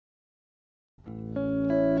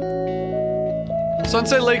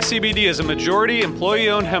Sunset Lake CBD is a majority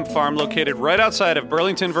employee-owned hemp farm located right outside of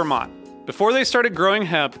Burlington, Vermont. Before they started growing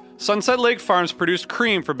hemp, Sunset Lake Farms produced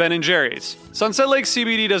cream for Ben & Jerry's. Sunset Lake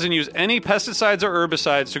CBD doesn't use any pesticides or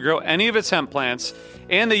herbicides to grow any of its hemp plants,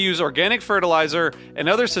 and they use organic fertilizer and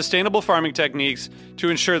other sustainable farming techniques to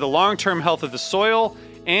ensure the long-term health of the soil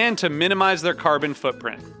and to minimize their carbon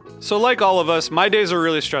footprint. So like all of us, my days are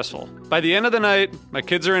really stressful. By the end of the night, my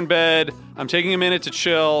kids are in bed, I'm taking a minute to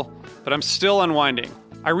chill, but I'm still unwinding.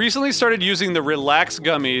 I recently started using the Relax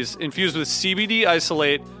gummies infused with CBD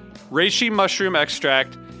isolate, reishi mushroom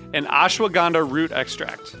extract, and ashwagandha root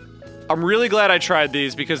extract. I'm really glad I tried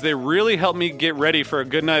these because they really helped me get ready for a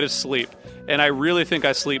good night of sleep, and I really think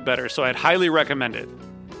I sleep better, so I'd highly recommend it.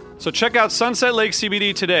 So check out Sunset Lake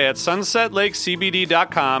CBD today at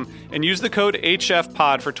sunsetlakecbd.com and use the code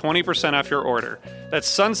HFPOD for 20% off your order. That's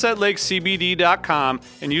sunsetlakecbd.com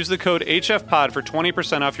and use the code HFPOD for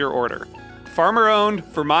 20% off your order. Farmer-owned,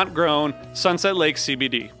 Vermont-grown, Sunset Lake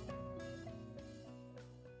CBD.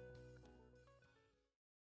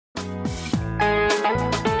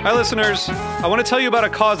 Hi listeners, I want to tell you about a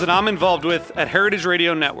cause that I'm involved with at Heritage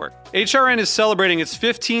Radio Network. HRN is celebrating its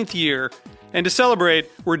 15th year, and to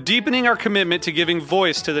celebrate, we're deepening our commitment to giving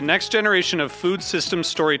voice to the next generation of food systems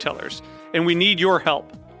storytellers, and we need your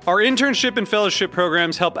help. Our internship and fellowship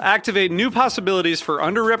programs help activate new possibilities for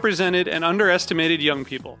underrepresented and underestimated young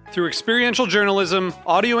people through experiential journalism,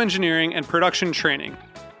 audio engineering, and production training.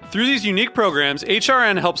 Through these unique programs,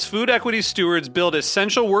 HRN helps food equity stewards build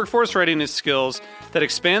essential workforce readiness skills that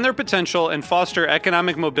expand their potential and foster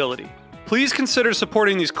economic mobility. Please consider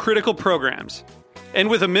supporting these critical programs. And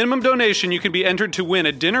with a minimum donation, you can be entered to win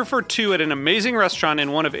a dinner for two at an amazing restaurant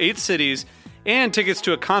in one of 8 cities and tickets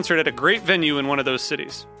to a concert at a great venue in one of those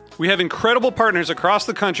cities. We have incredible partners across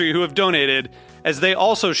the country who have donated, as they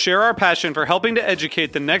also share our passion for helping to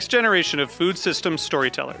educate the next generation of food systems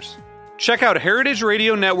storytellers. Check out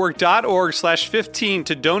heritageradionetwork.org/15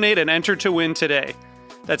 to donate and enter to win today.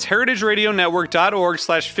 That's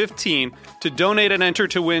heritageradionetwork.org/15 to donate and enter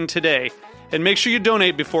to win today. And make sure you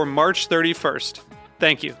donate before March 31st.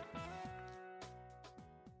 Thank you.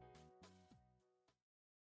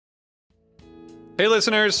 Hey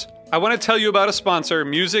listeners, I want to tell you about a sponsor,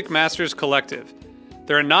 Music Masters Collective.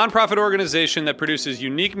 They're a nonprofit organization that produces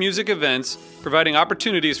unique music events, providing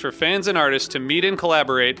opportunities for fans and artists to meet and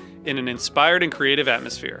collaborate in an inspired and creative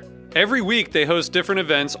atmosphere. Every week, they host different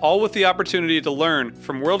events, all with the opportunity to learn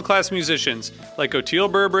from world-class musicians like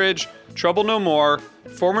Oteil Burbridge, Trouble No More,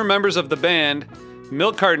 former members of the band,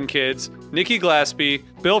 Milk Carton Kids, Nikki Glaspie,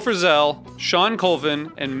 Bill Frisell, Sean Colvin,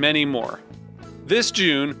 and many more. This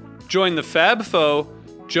June, join the Fab Four,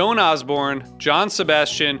 Joan Osborne, John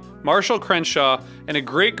Sebastian, Marshall Crenshaw, and a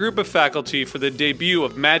great group of faculty for the debut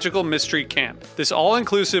of Magical Mystery Camp. This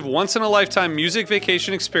all-inclusive, once-in-a-lifetime music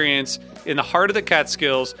vacation experience in the heart of the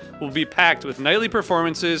Catskills will be packed with nightly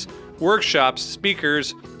performances, workshops,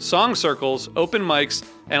 speakers, song circles, open mics,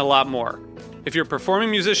 and a lot more. If you're a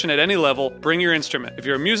performing musician at any level, bring your instrument. If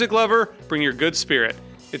you're a music lover, bring your good spirit.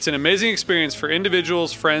 It's an amazing experience for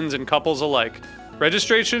individuals, friends, and couples alike.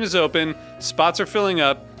 Registration is open, spots are filling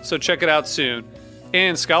up, so check it out soon.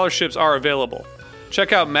 And scholarships are available.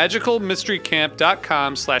 Check out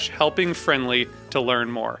magicalmysterycamp.com/helpingfriendly to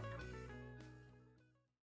learn more.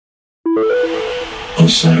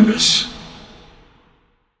 Osiris.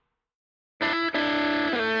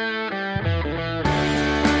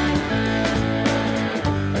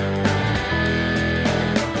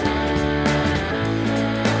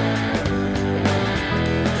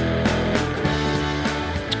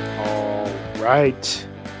 All right.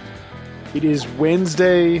 It is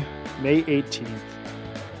Wednesday, May 18th,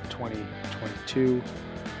 2022.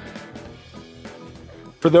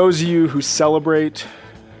 For those of you who celebrate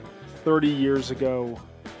 30 years ago,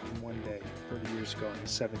 in one day, 30 years ago on the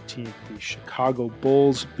 17th, the Chicago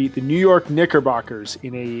Bulls beat the New York Knickerbockers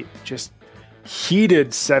in a just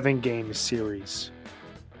heated 7-game series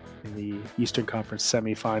in the Eastern Conference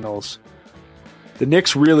semifinals. The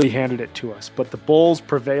Knicks really handed it to us, but the Bulls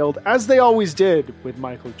prevailed, as they always did with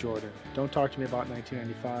Michael Jordan. Don't talk to me about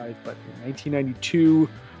 1995, but in 1992,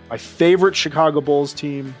 my favorite Chicago Bulls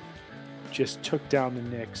team just took down the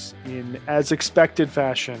Knicks in as expected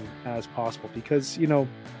fashion as possible because, you know,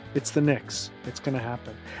 it's the Knicks. It's going to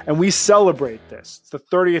happen. And we celebrate this. It's the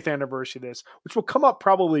 30th anniversary of this, which will come up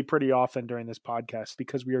probably pretty often during this podcast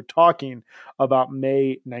because we are talking about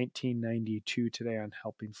May 1992 today on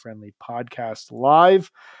Helping Friendly Podcast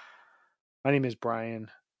Live. My name is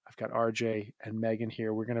Brian. I've got RJ and Megan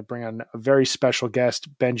here. We're going to bring on a very special guest,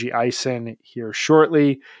 Benjy Eisen, here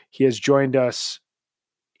shortly. He has joined us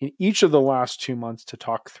in each of the last 2 months to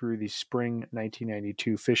talk through the spring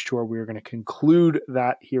 1992 Fish Tour. We are going to conclude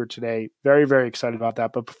that here today. Very, very excited about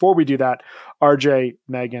that. But before we do that, RJ,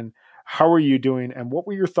 Megan, how are you doing? And what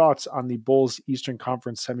were your thoughts on the Bulls Eastern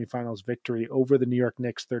Conference semifinals victory over the New York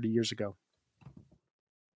Knicks 30 years ago?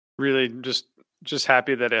 Really just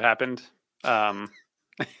happy that it happened. And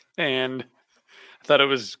I thought it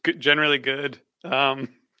was generally good. I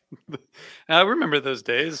remember those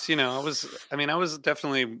days. I was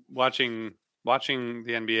definitely watching the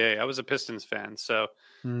NBA. I was a Pistons fan, so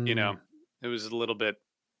it was a little bit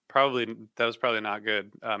that was probably not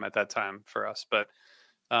good at that time for us. But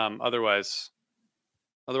otherwise,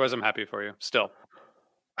 I'm happy for you still.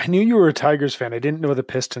 I knew you were a Tigers fan. I didn't know the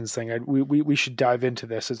Pistons thing. We should dive into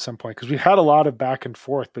this at some point because we've had a lot of back and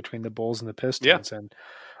forth between the Bulls and the Pistons. Yeah. And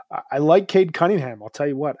I like Cade Cunningham. I'll tell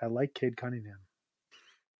you what, I like Cade Cunningham.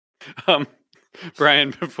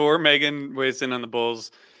 Brian, before Megan weighs in on the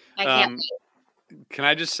Bulls, I can't wait. Can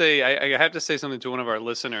I just say I have to say something to one of our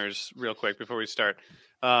listeners real quick before we start.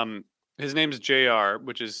 His name's JR,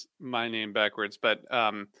 which is my name backwards, but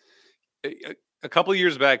a couple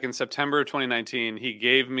years back in September of 2019,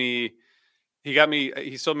 he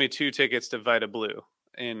sold me 2 tickets to Vita Blue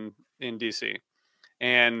in DC.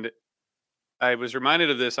 And I was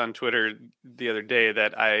reminded of this on Twitter the other day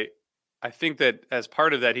that I think that as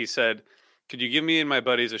part of that, he said, could you give me and my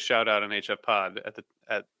buddies a shout out on HF Pod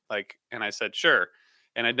and I said, sure.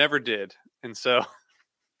 And I never did. And so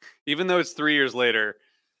even though it's 3 years later,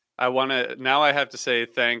 I have to say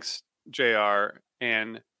thanks, JR,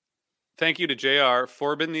 and thank you to JR,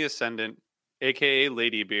 Forbin the Ascendant, aka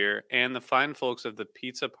Lady Beer, and the fine folks of the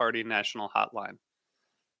Pizza Party National Hotline.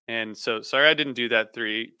 And so sorry I didn't do that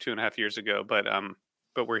 2.5 years ago,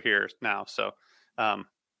 but we're here now. So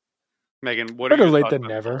Megan, what are your late thoughts than on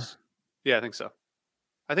never? Bulls? Yeah, I think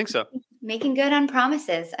so. Making good on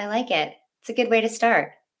promises. I like it. It's a good way to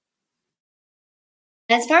start.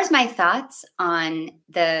 As far as my thoughts on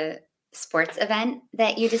the sports event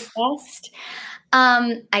that you discussed,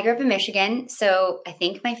 I grew up in Michigan, so I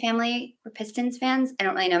think my family were Pistons fans. I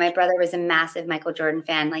don't really know. My brother was a massive Michael Jordan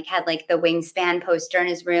fan, had the Wingspan poster in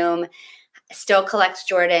his room, still collects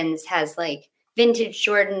Jordans, has vintage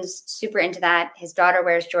Jordans, super into that. His daughter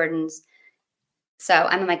wears Jordans. So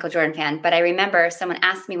I'm a Michael Jordan fan. But I remember someone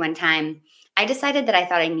asked me one time, I decided that I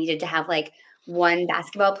thought I needed to have one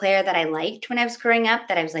basketball player that I liked when I was growing up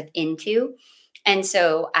that I was into. And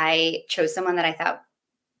so I chose someone that I thought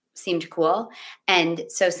seemed cool. And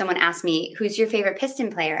so someone asked me, who's your favorite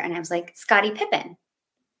Piston player? And I was like, Scottie Pippen,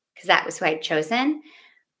 because that was who I'd chosen.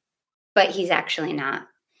 But he's actually not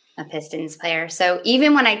a Pistons player. So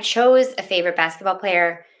even when I chose a favorite basketball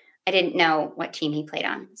player, I didn't know what team he played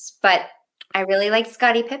on. But I really liked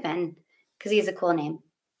Scottie Pippen because he's a cool name.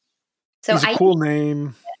 So he's a cool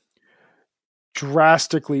name,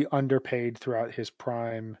 drastically underpaid throughout his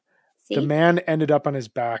prime. See? The man ended up on his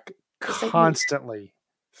back constantly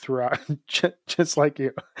throughout, just like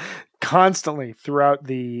you, constantly throughout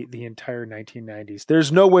the entire 1990s.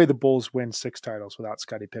 There's no way the Bulls win 6 titles without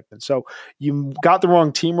Scottie Pippen. So you got the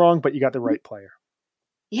wrong team wrong, but you got the right player.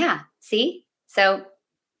 Yeah. See? So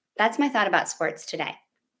that's my thought about sports today.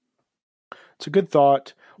 It's a good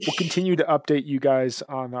thought. We'll continue to update you guys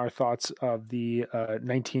on our thoughts of the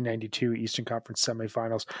 1992 Eastern Conference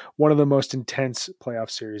semifinals, one of the most intense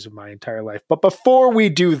playoff series of my entire life. But before we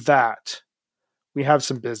do that, we have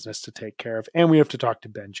some business to take care of, and we have to talk to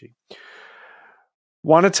Benjy.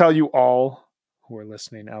 Want to tell you all who are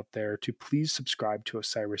listening out there to please subscribe to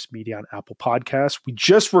Osiris Media on Apple Podcasts. We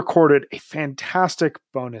just recorded a fantastic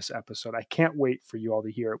bonus episode. I can't wait for you all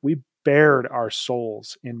to hear it. We bared our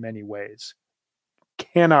souls in many ways.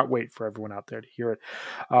 Cannot wait for everyone out there to hear it.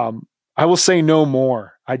 I will say no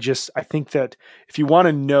more. I think that if you want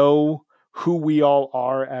to know who we all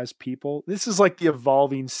are as people, this is the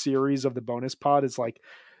evolving series of the bonus pod. It's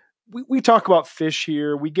we talk about Fish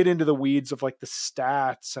here. We get into the weeds of the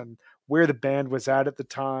stats and where the band was at the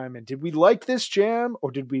time. And did we like this jam or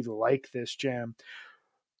did we like this jam?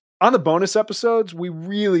 On the bonus episodes, we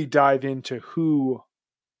really dive into who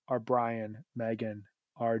are Brian, Megan,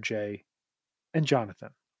 RJ, and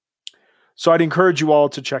Jonathan. So I'd encourage you all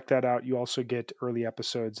to check that out. You also get early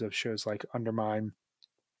episodes of shows like Undermine,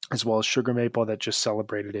 as well as Sugar Maple that just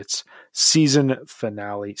celebrated its series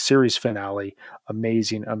finale.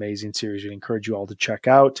 Amazing, amazing series. I'd encourage you all to check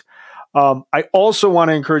out. I also want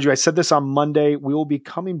to encourage you, I said this on Monday, we will be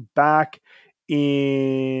coming back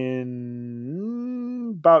in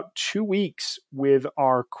about 2 weeks with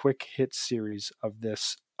our quick hit series of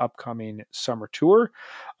this upcoming summer tour.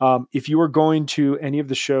 If you are going to any of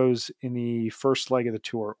the shows in the first leg of the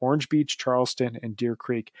tour, Orange Beach, Charleston, and Deer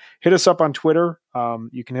Creek, hit us up on Twitter.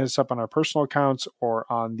 You can hit us up on our personal accounts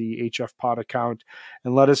or on the HF Pod account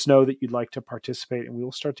and let us know that you'd like to participate, and we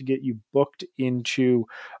will start to get you booked into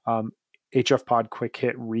HF Pod quick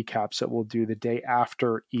hit recaps that we'll do the day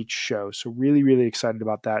after each show. So really, really excited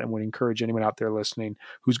about that, and would encourage anyone out there listening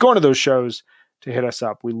who's going to those shows to hit us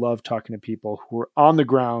up. We love talking to people who are on the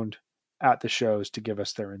ground at the shows to give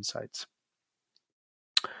us their insights.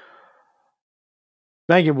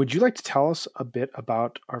 Megan, would you like to tell us a bit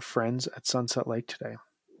about our friends at Sunset Lake today?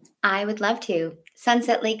 I would love to.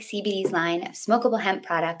 Sunset Lake CBD's line of smokable hemp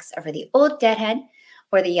products are for the old deadhead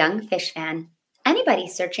or the young fish fan. Anybody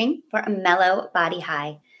searching for a mellow body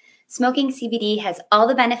high. Smoking CBD has all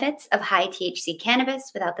the benefits of high THC cannabis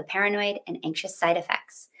without the paranoid and anxious side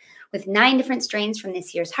effects. With 9 different strains from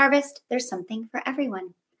this year's harvest, there's something for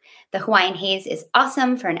everyone. The Hawaiian Haze is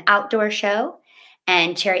awesome for an outdoor show,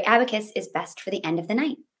 and Cherry Abacus is best for the end of the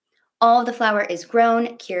night. All of the flower is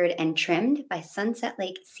grown, cured, and trimmed by Sunset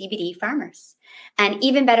Lake CBD farmers. And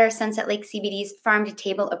even better, Sunset Lake CBD's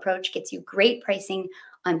farm-to-table approach gets you great pricing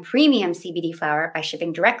on premium CBD flower by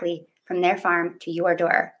shipping directly from their farm to your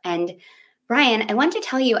door. And Brian, I want to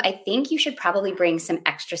tell you, I think you should probably bring some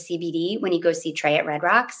extra CBD when you go see Trey at Red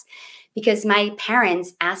Rocks, because my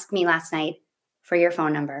parents asked me last night for your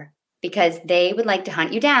phone number because they would like to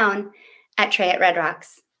hunt you down at Trey at Red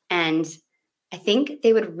Rocks. And I think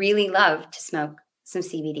they would really love to smoke some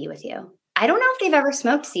CBD with you. I don't know if they've ever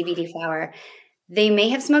smoked CBD flower. They may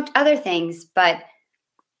have smoked other things, but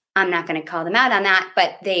I'm not going to call them out on that,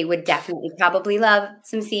 but they would definitely probably love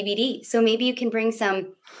some CBD. So maybe you can bring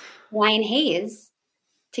some Hawaiian Haze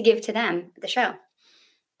to give to them at the show.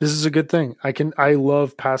 This is a good thing. I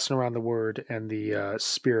love passing around the word and the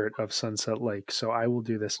spirit of Sunset Lake. So I will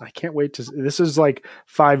do this. I can't wait this is like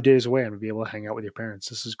 5 days away. I'm going to be able to hang out with your parents.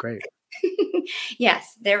 This is great.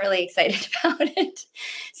 Yes, they're really excited about it.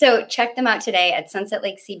 So check them out today at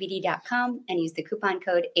sunsetlakecbd.com and use the coupon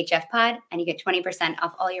code HFPOD and you get 20%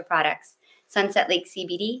 off all your products. Sunset Lake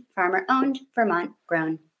CBD, farmer owned, Vermont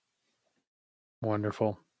grown.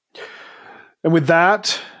 Wonderful. And with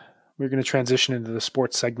that, we're going to transition into the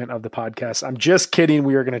sports segment of the podcast. I'm just kidding.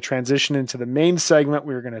 We are going to transition into the main segment.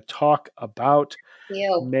 We're going to talk about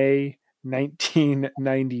May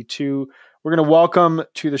 1992. We're going to welcome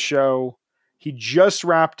to the show. He just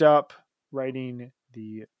wrapped up writing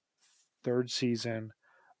the 3rd season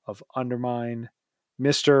of Undermine,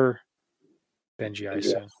 Mr. Benjy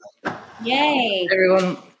Eisen. Yay. Hey,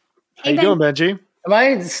 everyone. How you doing, Benjy? Am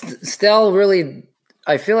I still really,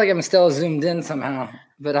 I feel like I'm still zoomed in somehow,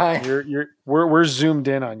 but we're zoomed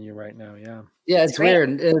in on you right now. Yeah. Yeah. It's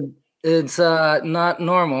weird. It's not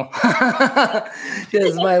normal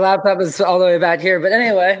because my laptop is all the way back here. But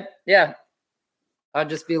anyway, yeah. I'll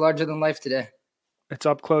just be larger than life today. It's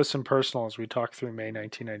up close and personal as we talk through May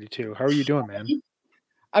 1992. How are you doing, man?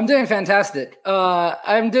 I'm doing fantastic. And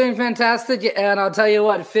I'll tell you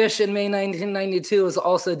what, Fish in May 1992 is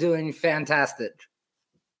also doing fantastic.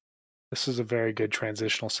 This is a very good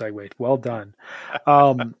transitional segue. Well done.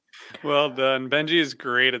 Well done. Benjy is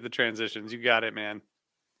great at the transitions. You got it, man.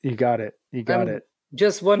 You got it.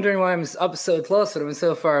 Just wondering why I'm up so close when I'm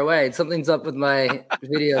so far away. Something's up with my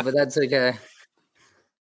video, but that's okay.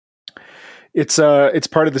 It's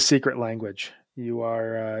part of the secret language.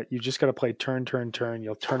 You just got to play turn.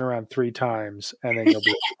 You'll turn around 3 times and then you'll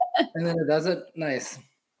be. And then it does it. Nice.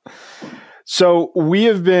 So we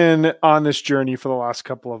have been on this journey for the last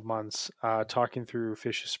couple of months, talking through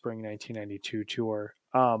Fish's Spring 1992 tour.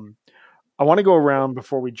 I want to go around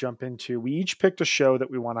before we jump into. We each picked a show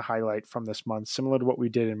that we want to highlight from this month, similar to what we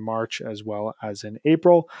did in March as well as in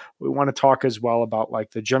April. We want to talk as well about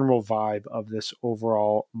like the general vibe of this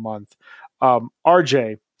overall month.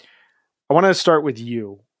 RJ, I want to start with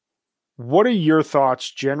you. What are your thoughts,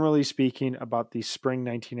 generally speaking, about the Spring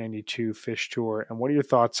 1992 Fish Tour, and what are your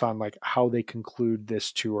thoughts on like how they conclude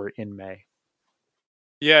this tour in May?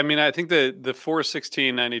 Yeah, I mean, I think the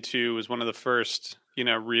 4/16/92 was one of the first,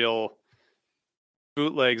 real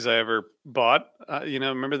bootlegs I ever bought.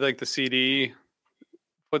 Remember like the CD?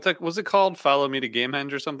 Was it called? Follow Me to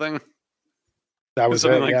Gamehenge or something? That was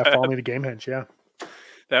it. Like Follow Me to Gamehenge. Yeah.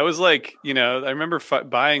 That was like, I remember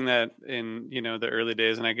buying that in, the early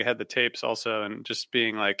days, and I had the tapes also, and just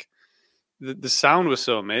being like, the sound was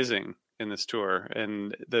so amazing in this tour,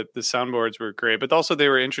 and the soundboards were great, but also they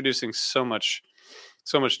were introducing so much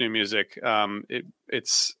new music.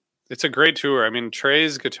 It's a great tour. I mean,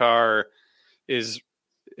 Trey's guitar is,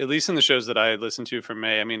 at least in the shows that I listened to from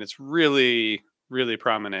May, I mean, it's really, really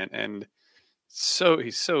prominent, and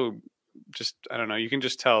he's so just, I don't know, you can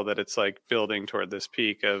just tell that it's like building toward this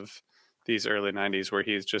peak of these early 90s where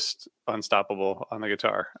he's just unstoppable on the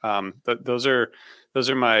guitar. Those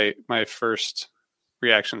are my first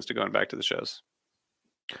reactions to going back to the shows.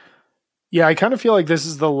 Yeah, I kind of feel like this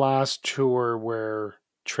is the last tour where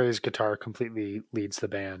Trey's guitar completely leads the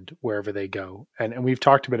band wherever they go. And we've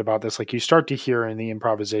talked a bit about this. Like, you start to hear in the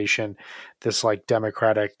improvisation this like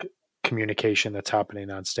democratic communication that's happening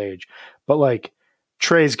on stage. But like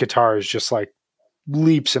Trey's guitar is just like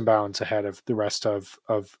leaps and bounds ahead of the rest of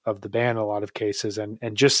the band in a lot of cases. And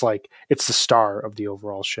just like it's the star of the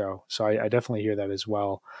overall show. So I definitely hear that as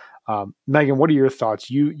well. Megan, what are your thoughts?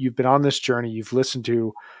 You've been on this journey. You've listened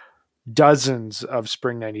to dozens of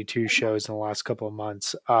Spring 92 shows in the last couple of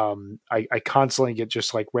months. I constantly get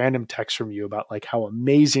just like random texts from you about like how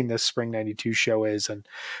amazing this Spring 92 show is and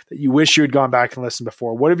that you wish you had gone back and listened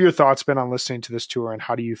before. What have your thoughts been on listening to this tour, and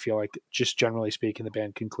how do you feel like, just generally speaking, the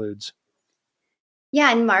band concludes?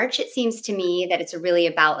 Yeah, in March, it seems to me that it's really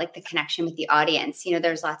about like the connection with the audience. You know,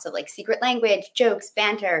 there's lots of like secret language, jokes,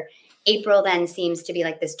 banter. April then seems to be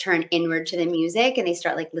like this turn inward to the music, and they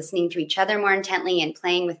start like listening to each other more intently and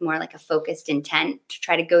playing with more like a focused intent to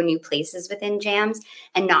try to go new places within jams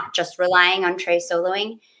and not just relying on Trey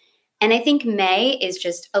soloing. And I think May is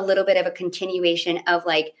just a little bit of a continuation of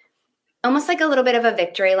like almost like a little bit of a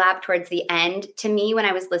victory lap towards the end to me when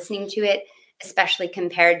I was listening to it, especially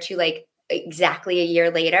compared to like exactly a year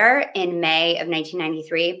later in May of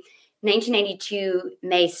 1993. 1992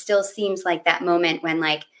 May still seems like that moment when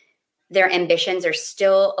like their ambitions are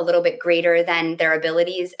still a little bit greater than their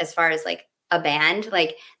abilities as far as like a band.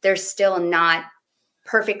 Like they're still not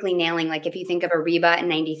perfectly nailing. Like if you think of Ariba in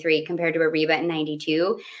 93 compared to Ariba in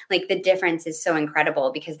 92, like the difference is so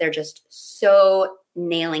incredible because they're just so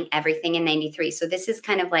nailing everything in 93. So this is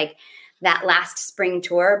kind of like that last spring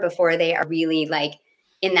tour before they are really like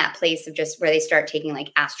in that place of just where they start taking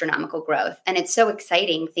like astronomical growth. And it's so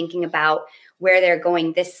exciting thinking about where they're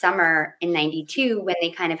going this summer in 92 when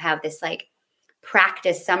they kind of have this like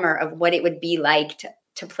practice summer of what it would be like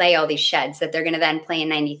to play all these sheds that they're going to then play in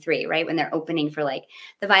 93, right? When they're opening for like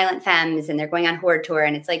the Violent Femmes and they're going on Horde Tour.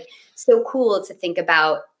 And it's like so cool to think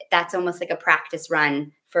about that's almost like a practice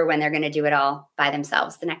run for when they're going to do it all by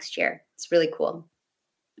themselves the next year. It's really cool.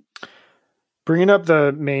 Bringing up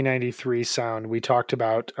the May 93 sound, we talked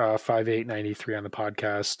about 5/8/93 on the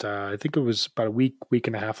podcast. I think it was about a week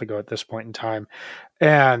and a half ago at this point in time.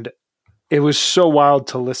 And it was so wild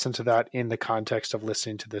to listen to that in the context of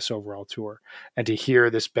listening to this overall tour and to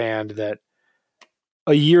hear this band that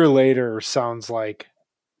a year later sounds like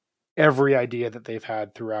every idea that they've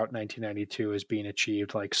had throughout 1992 is being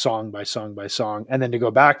achieved, like song by song by song. And then to go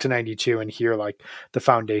back to 92 and hear like the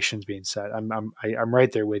foundations being set. I'm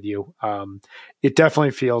right there with you. It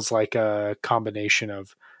definitely feels like a combination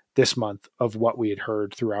of this month of what we had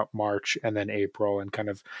heard throughout March and then April, and kind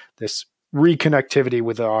of this reconnectivity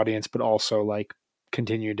with the audience, but also like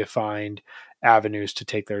continue to find avenues to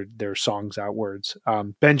take their songs outwards.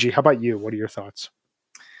 Benjy, how about you? What are your thoughts?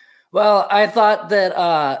 Well, I thought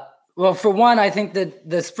that, well, for one, I think that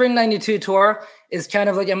the Spring 92 tour is kind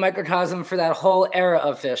of like a microcosm for that whole era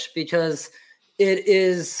of Phish, because it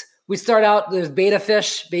is, we start out, there's Beta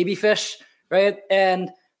Phish, Baby Phish, right? And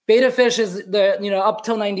Beta Phish is the, you know, up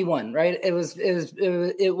till 91, right?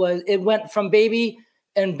 It went from Baby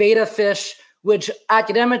and Beta Phish, which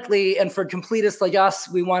academically and for completists like us,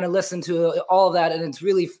 we want to listen to all of that. And it's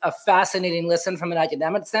really a fascinating listen from an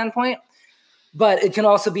academic standpoint, but it can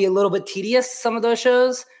also be a little bit tedious, some of those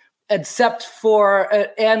shows, except for,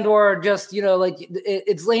 and or just, you know, like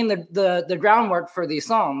it's laying the groundwork for these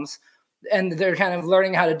songs and they're kind of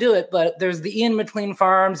learning how to do it. But there's the Ian McLean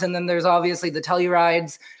Farms, and then there's obviously the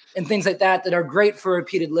Tellurides and things like that that are great for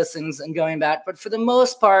repeated listens and going back. But for the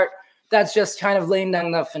most part, that's just kind of laying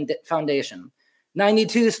down the foundation.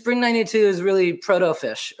 92, Spring 92 is really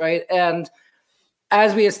proto-Phish, right? And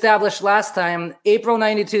as we established last time, April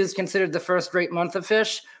 92 is considered the first great month of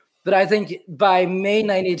Phish, but I think by May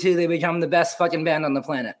 92, they become the best fucking band on the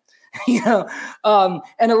planet. You know,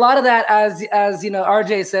 and a lot of that, as you know,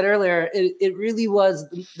 RJ said earlier, it really was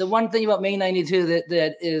the one thing about May 92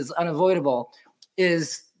 that is unavoidable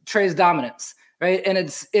is Trey's dominance, right? And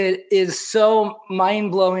it is so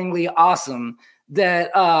mind-blowingly awesome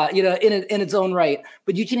that you know, in its own right.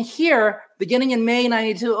 But you can hear beginning in May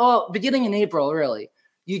 92, beginning in April, really,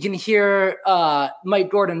 you can hear Mike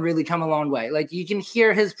Gordon really come a long way. Like you can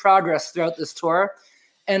hear his progress throughout this tour.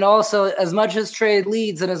 And also, as much as Trey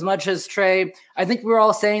leads and as much as Trey, I think we're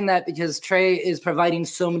all saying that because Trey is providing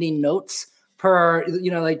so many notes per,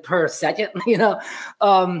 like per second,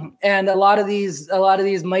 and a lot of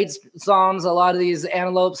these mites songs, a lot of these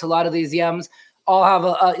antelopes, a lot of these yems all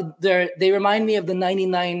have they remind me of the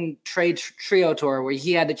 99 trio tour where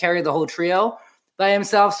he had to carry the whole trio by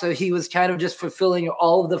himself. So he was kind of just fulfilling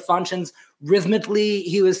all of the functions. Rhythmically,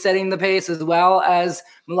 he was setting the pace as well as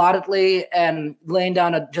melodically and laying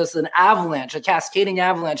down a cascading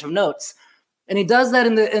avalanche of notes. And he does that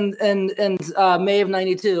in May of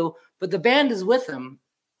 92, but the band is with him.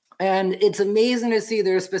 And it's amazing to see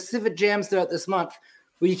there are specific jams throughout this month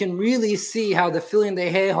where you can really see how the Filling the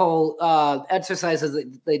Hay-Hole exercises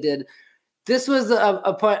that they did. This was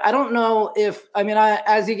a point. I don't know if,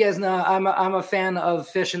 as you guys know, I'm a fan of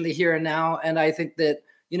Phish in the here and now. And I think that,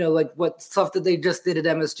 like what stuff that they just did at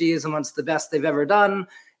MSG is amongst the best they've ever done.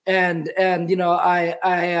 And I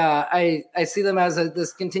see them as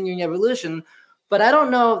this continuing evolution, but I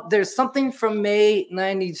don't know. There's something from May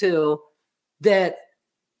 92 that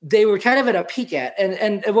they were kind of at a peak at,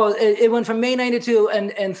 and it went from May 92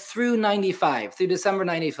 and through 95, through December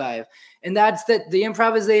 95. And that's that the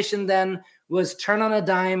improvisation then was turn on a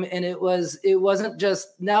dime. And it wasn't just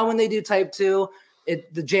now when they do type 2,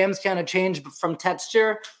 the jams kind of change from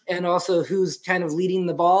texture and also who's kind of leading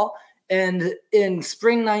the ball. And in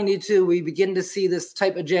spring 92, we begin to see this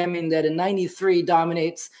type of jamming that in 93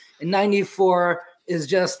 dominates, in 94 is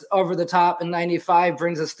just over the top, and 95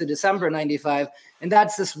 brings us to December 95. And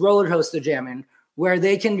that's this roller coaster jamming where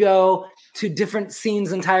they can go to different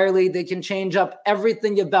scenes entirely. They can change up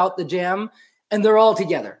everything about the jam, and they're all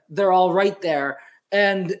together. They're all right there.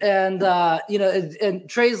 And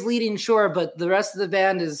Trey's leading, sure, but the rest of the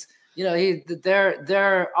band is,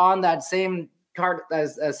 they're on that same card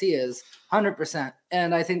as he is, 100%.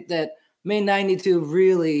 And I think that May 92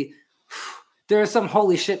 really, there are some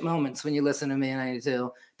holy shit moments when you listen to May 92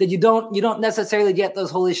 that you don't necessarily get those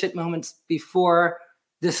holy shit moments before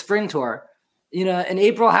the spring tour, and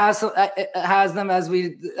April has them, as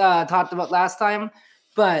we talked about last time,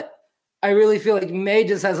 but I really feel like May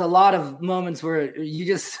just has a lot of moments where you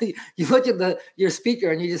just you look at your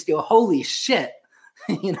speaker and you just go, holy shit,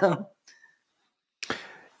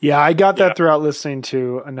 Yeah, I got that throughout listening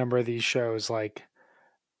to a number of these shows. Like,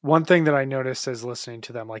 one thing that I noticed as listening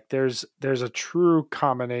to them, like there's a true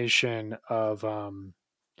combination of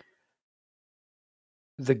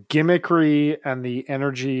the gimmickry and the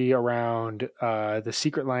energy around the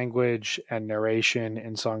secret language and narration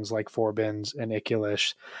in songs like Forbins and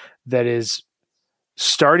Iculus that is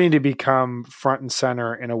starting to become front and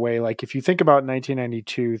center in a way. Like, if you think about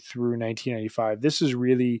 1992 through 1995, this is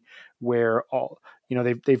really where all,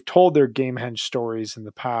 they've told their Gamehenge stories in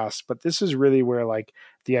the past, but this is really where like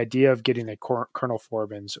the idea of getting a Colonel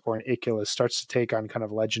Forbins or an Iculus starts to take on kind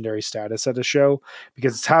of legendary status at a show,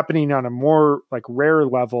 because it's happening on a more like rare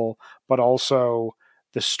level, but also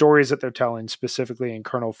the stories that they're telling specifically in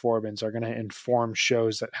Colonel Forbins are going to inform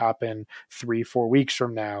shows that happen 3-4 weeks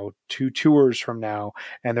from now, 2 tours from now.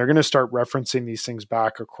 And they're going to start referencing these things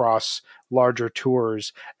back across larger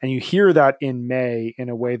tours. And you hear that in May in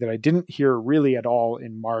a way that I didn't hear really at all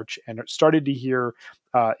in March. And it started to hear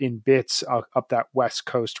in bits up that West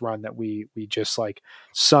Coast run that we just like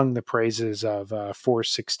sung the praises of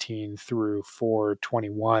 416 through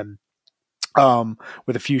 421.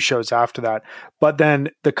 With a few shows after that. But then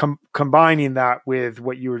combining that with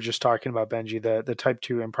what you were just talking about, Benji, the type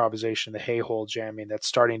 2 improvisation, the hay-hole jamming that's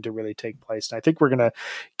starting to really take place. And I think we're going to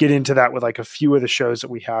get into that with like a few of the shows that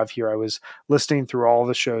we have here. I was listening through all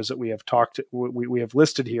the shows that we have we have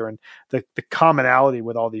listed here, and the commonality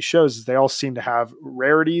with all these shows is they all seem to have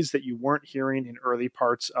rarities that you weren't hearing in early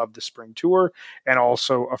parts of the spring tour, and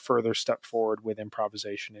also a further step forward with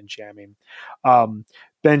improvisation and jamming.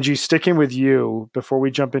 Benji, sticking with you before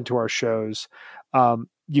we jump into our shows,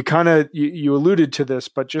 you alluded to this,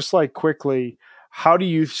 but just like quickly, how do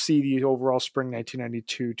you see the overall spring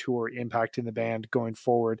 1992 tour impacting the band going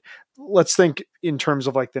forward? Let's think in terms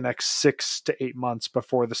of like the next 6 to 8 months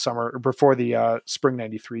before the summer or before the spring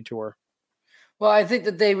 93 tour. Well, I think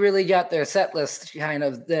that they really got their set list kind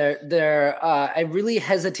of I really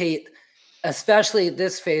hesitate, especially at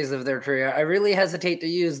this phase of their career, I really hesitate to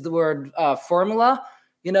use the word formula,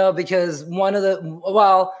 because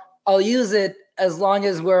I'll use it as long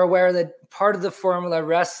as we're aware that part of the formula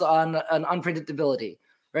rests on an unpredictability,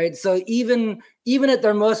 right? So even at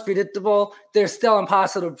their most predictable, they're still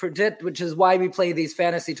impossible to predict, which is why we play these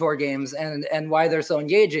fantasy tour games and why they're so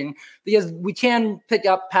engaging, because we can pick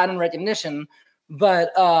up pattern recognition,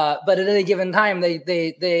 but at any given time,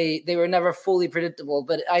 they were never fully predictable.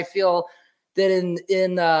 But I feel that in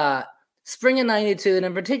spring of 92,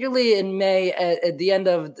 and particularly in May at the end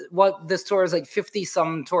of what this tour is like 50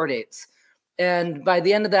 some tour dates. And by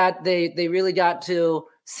the end of that, they really got to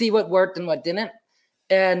see what worked and what didn't.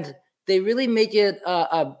 And they really make it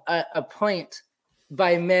a point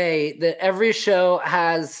by May that every show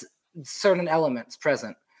has certain elements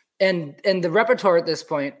present. And the repertoire at this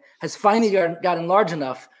point has finally gotten large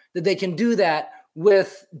enough that they can do that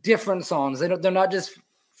with different songs. They're not just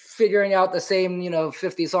figuring out the same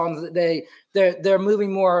 50 songs. They're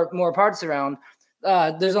moving more parts around.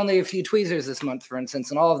 There's only a few tweezers this month, for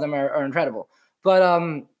instance, and all of them are incredible. But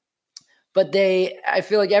I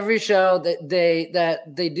feel like every show that they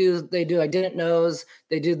do I Didn't Knows,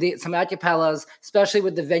 they do some acapellas, especially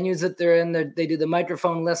with the venues that they're in. They do the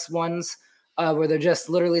microphone-less ones where they're just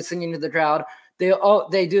literally singing to the crowd. They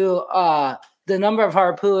do the number of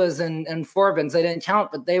harpuas and forbans. I didn't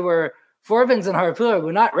count, but forbans and harpua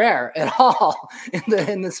were not rare at all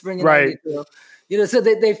in the spring of '92. So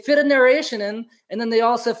they fit a narration in, and then they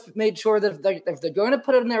also made sure that if they're going to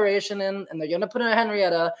put a narration in and they're going to put in a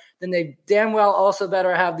Henrietta, then they damn well also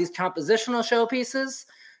better have these compositional showpieces.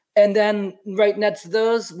 And then right next to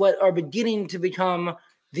those, what are beginning to become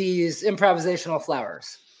these improvisational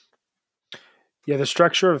flowers. Yeah, the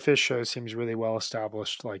structure of Phish show seems really well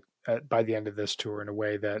established, like by the end of this tour, in a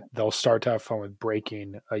way that they'll start to have fun with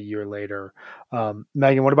breaking a year later.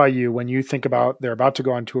 Megan, what about you? When you think about, they're about to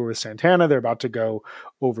go on tour with Santana, they're about to go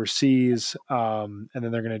overseas, and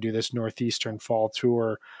then they're going to do this Northeastern fall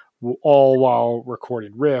tour, all while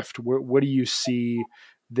recording Rift. What do you see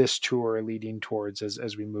this tour leading towards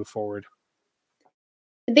as we move forward?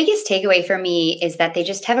 The biggest takeaway for me is that they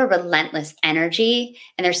just have a relentless energy,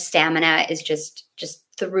 and their stamina is just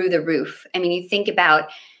through the roof. I mean, you think about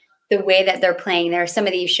the way that they're playing. There are some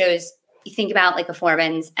of these shows, you think about like a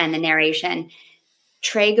Forbans and the narration.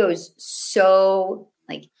 Trey goes so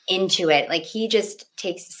like into it. Like he just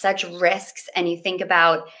takes such risks. And you think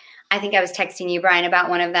about, I think I was texting you, Brian, about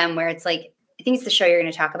one of them where it's like, I think it's the show you're going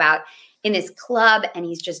to talk about, in this club, and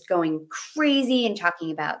he's just going crazy and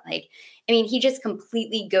talking about like, I mean, he just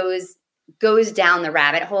completely goes down the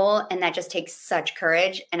rabbit hole, and that just takes such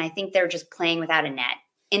courage. And I think they're just playing without a net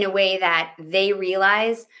in a way that they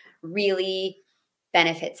realize really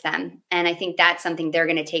benefits them. And I think that's something they're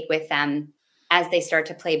going to take with them as they start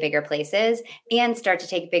to play bigger places and start to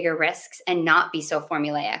take bigger risks and not be so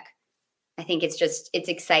formulaic. I think it's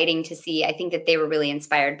exciting to see. I think that they were really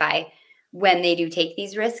inspired by when they do take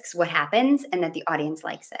these risks, what happens, and that the audience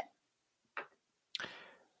likes it.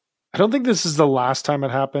 I don't think this is the last time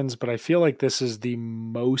it happens, but I feel like this is the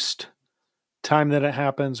most time that it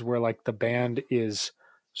happens where like the band is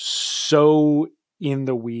so in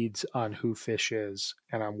the weeds on who Phish is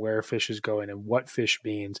and on where Phish is going and what Phish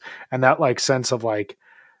means. And that like sense of like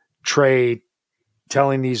Trey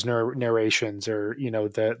telling these narrations, or,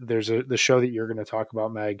 there's the show that you're going to talk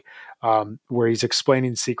about, Meg, where he's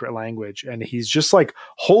explaining secret language, and he's just like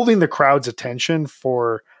holding the crowd's attention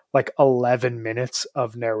for like 11 minutes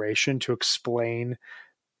of narration to explain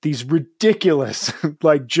these ridiculous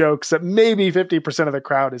like jokes that maybe 50% of the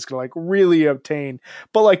crowd is going to like really obtain.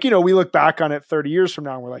 But like, we look back on it 30 years from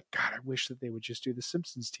now and we're like, God, I wish that they would just do the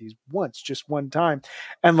Simpsons tease once, just one time.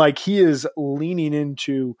 And like, he is leaning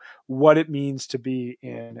into what it means to be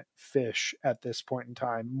in Phish at this point in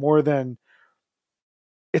time, more than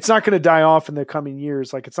it's not going to die off in the coming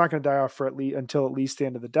years. Like it's not going to die off for until at least the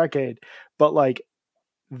end of the decade, but like,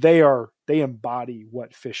 they embody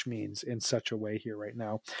what Phish means in such a way here right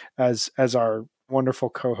now. As our wonderful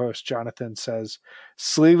co-host Jonathan says,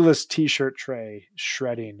 sleeveless t-shirt Trey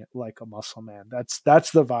shredding like a muscle man.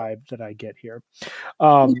 That's the vibe that I get here.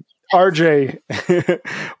 RJ,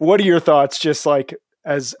 what are your thoughts? Just like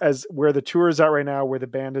as where the tour is at right now, where the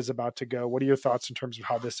band is about to go, what are your thoughts in terms of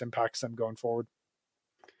how this impacts them going forward?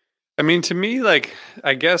 I mean, to me, like,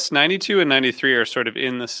 I guess 92 and 93 are sort of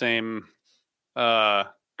in the same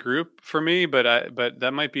group for me, but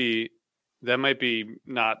that might be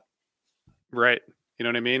not right. You know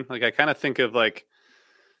what I mean? Like I kind of think of like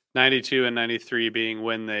 92 and 93 being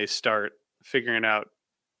when they start figuring out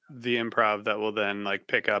the improv that will then like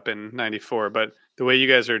pick up in 94. But the way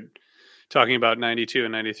you guys are talking about 92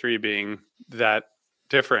 and 93 being that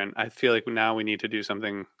different, I feel like now we need to do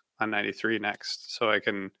something on 93 next so I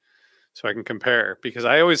can compare, because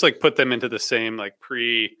I always like put them into the same like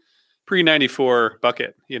pre 94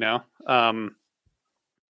 bucket, and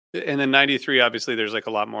then 93, obviously there's like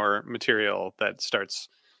a lot more material that starts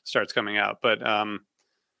coming out. But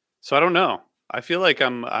so I don't know. I feel like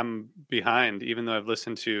I'm behind, even though I've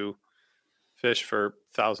listened to Phish for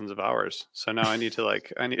thousands of hours. So now I need to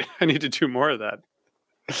I need to do more of that.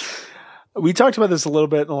 We talked about this a little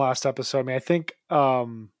bit in the last episode. I mean, I think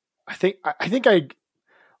I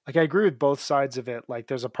agree with both sides of it. Like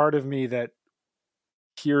there's a part of me that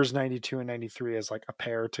hears 92 and 93 as like a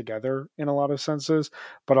pair together in a lot of senses,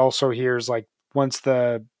 but also hears like once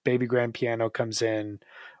the baby grand piano comes in,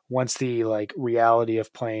 once the like reality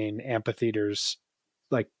of playing amphitheaters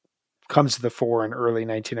like comes to the fore in early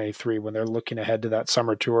 1993 when they're looking ahead to that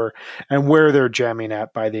summer tour and where they're jamming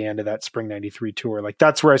at by the end of that spring 93 tour. Like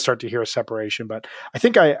that's where I start to hear a separation. But I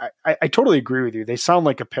think I totally agree with you. They sound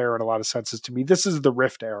like a pair in a lot of senses to me. This is the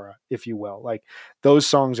Rift era, if you will. Like those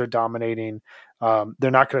songs are dominating.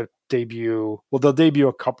 They're not going to debut. Well, they'll debut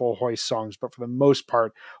a couple Hoist songs, but for the most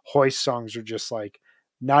part, Hoist songs are just like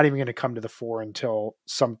not even going to come to the fore until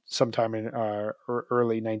sometime in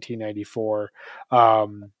early 1994.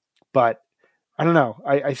 But I don't know.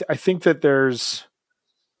 I think that there's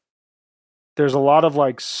a lot of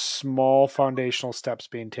like small foundational steps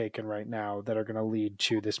being taken right now that are going to lead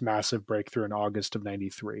to this massive breakthrough in August of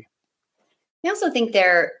 93. I also think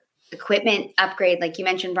their equipment upgrade, like you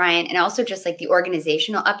mentioned, Brian, and also just like the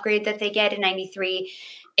organizational upgrade that they get in 93,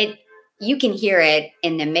 you can hear it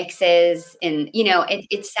in the mixes and,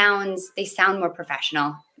 they sound more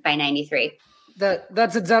professional by 93.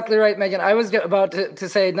 That's exactly right, Megan. I was about to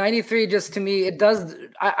say 93. Just to me, it does.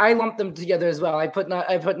 I lump them together as well. I put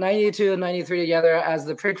 92 and 93 together as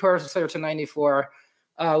the precursor to 94,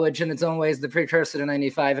 which in its own way is the precursor to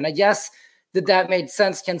 95. And I guess that made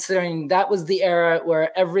sense considering that was the era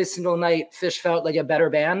where every single night Phish felt like a better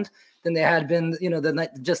band than they had been,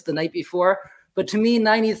 the night before. But to me,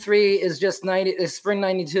 93 is just spring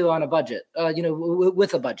 92 on a budget,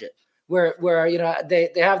 with a budget. Where they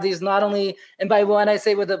have these not only, and by when I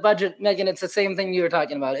say with a budget, Megan, it's the same thing you were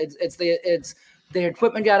talking about. It's their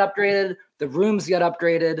equipment got upgraded, the rooms got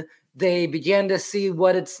upgraded. They began to see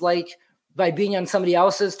what it's like by being on somebody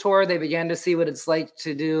else's tour. They began to see what it's like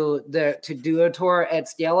to do a tour at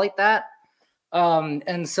scale like that.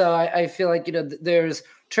 And so I feel like there's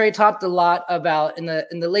Trey talked a lot about in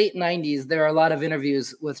the late 90s. There are a lot of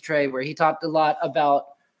interviews with Trey where he talked a lot about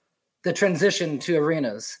the transition to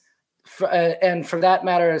arenas. And for that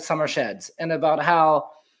matter, summer sheds, and about how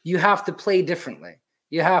you have to play differently.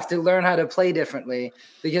 You have to learn how to play differently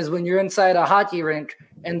because when you're inside a hockey rink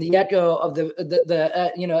and the echo of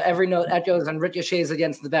the every note echoes and ricochets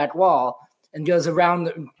against the back wall and goes around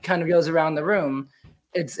the room.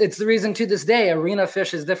 It's the reason to this day arena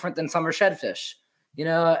Phish is different than summer shed Phish.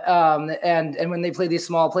 And when they play these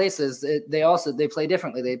small places, they play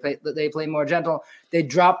differently. They play more gentle. They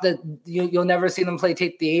drop you'll never see them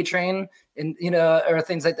take the A Train and or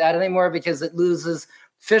things like that anymore because it loses.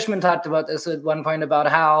 Fishman talked about this at one point about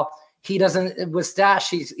how he doesn't with Stash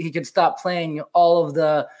he could stop playing all of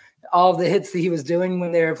the hits that he was doing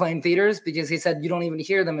when they were playing theaters because he said you don't even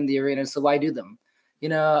hear them in the arena, so why do them?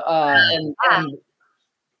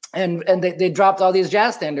 And they dropped all these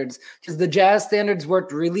jazz standards because the jazz standards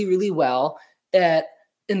worked really, really well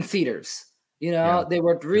in theaters. They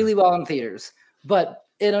worked really well in theaters, but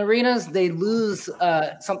in arenas they lose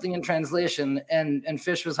something in translation. And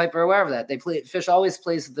Phish was hyper aware of that. Phish always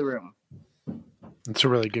plays the room. That's a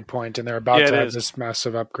really good point, and they're about to have this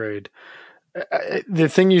massive upgrade. The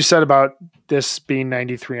thing you said about this being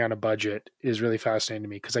 93 on a budget is really fascinating to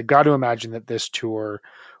me because I got to imagine that this tour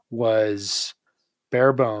was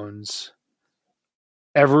bare bones.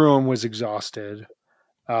 Everyone was exhausted.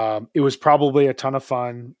 It was probably a ton of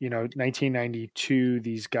fun. 1992,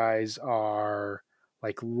 these guys are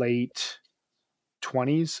like late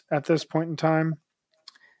 20s at this point in time.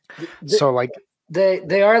 So like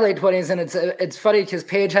they are late 20s, and it's funny because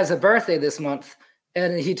Paige has a birthday this month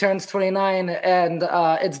and he turns 29, and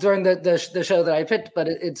it's during the show that I picked, but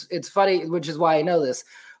it's funny, which is why I know this.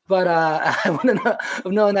 But I wouldn't have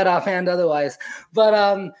known that offhand otherwise. But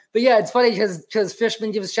yeah, it's funny because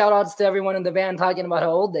Fishman gives shout outs to everyone in the band talking about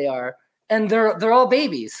how old they are. And they're all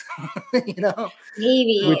babies,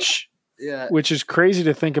 Babies. Which is crazy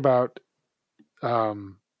to think about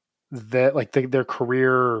that like their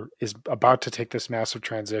career is about to take this massive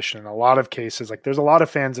transition. In a lot of cases, like there's a lot of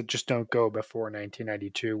fans that just don't go before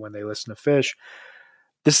 1992 when they listen to Phish.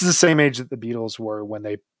 This is the same age that the Beatles were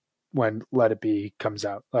when Let It Be comes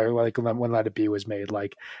out, or like when Let It Be was made.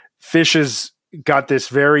 Like Phish has got this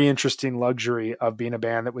very interesting luxury of being a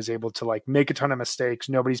band that was able to like make a ton of mistakes.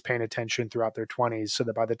 Nobody's paying attention throughout their 20s. So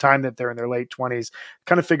that by the time that they're in their late 20s,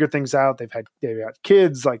 kind of figure things out. They've got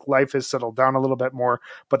kids, like life has settled down a little bit more,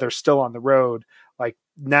 but they're still on the road. Like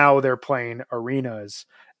now they're playing arenas,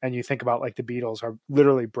 and you think about like the Beatles are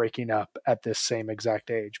literally breaking up at this same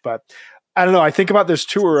exact age. But I don't know. I think about this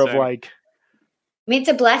tour of like, it's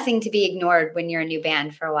a blessing to be ignored when you're a new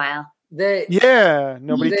band for a while.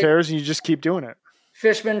 Nobody cares, and you just keep doing it.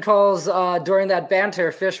 Fishman calls during that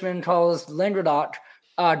banter. Fishman calls Languedoc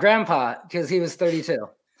Grandpa, because he was 32.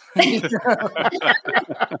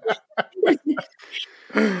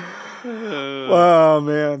 Oh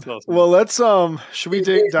man. Awesome. Well, let's should we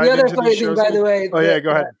dive the other into funny these thing, shows? by the way. Oh yeah, go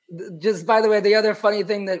ahead. Just by the way, the other funny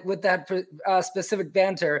thing that with that specific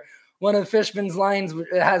banter, one of Fishman's lines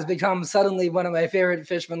has become suddenly one of my favorite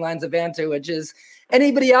Fishman lines of banter, which is,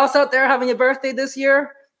 "Anybody else out there having a birthday this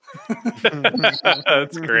year?"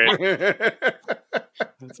 That's great. Dad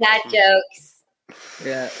jokes.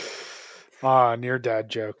 Yeah. Near dad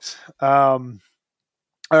jokes.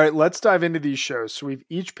 All right, let's dive into these shows. So we've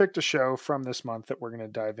each picked a show from this month that we're going to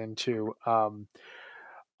dive into. I'm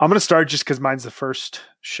going to start just because mine's the first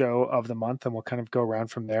show of the month, and we'll kind of go around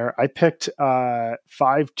from there. I picked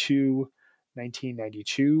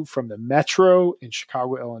 5/2/1992 from the Metro in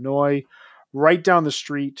Chicago, Illinois, right down the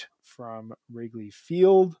street from Wrigley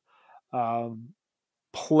Field.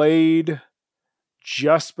 Played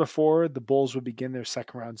just before the Bulls would begin their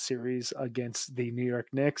second round series against the New York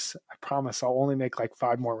Knicks. I promise I'll only make like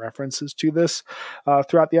 5 more references to this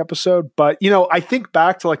throughout the episode. But, I think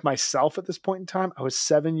back to like myself at this point in time. I was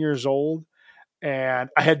 7 years old and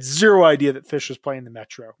I had zero idea that Fish was playing the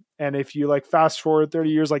Metro. And if you like fast forward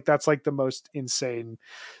 30 years, like that's like the most insane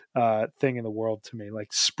thing in the world to me.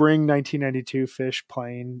 Like spring 1992 Fish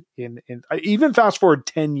playing in even fast forward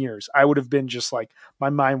 10 years, I would have been just like, my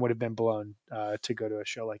mind would have been blown to go to a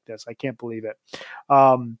show like this. I can't believe it.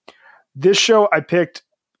 This show I picked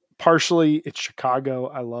partially, it's Chicago.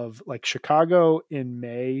 I love like Chicago in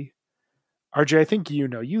May. RJ, I think you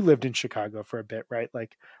lived in Chicago for a bit, right?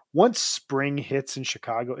 Like once spring hits in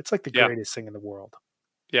Chicago, it's like the greatest thing in the world.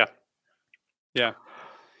 Yeah.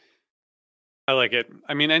 I like it.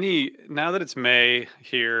 I mean, now that it's May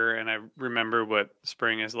here and I remember what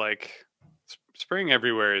spring is like, spring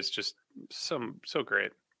everywhere is just so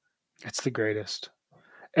great. It's the greatest.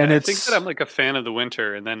 And I think that I'm like a fan of the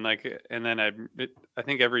winter, and then I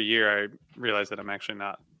think every year I realize that I'm actually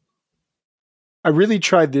not. I really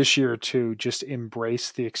tried this year to just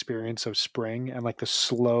embrace the experience of spring and like the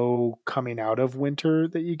slow coming out of winter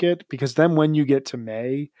that you get, because then when you get to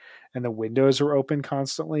May and the windows are open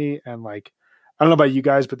constantly, and like, I don't know about you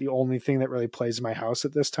guys, but the only thing that really plays in my house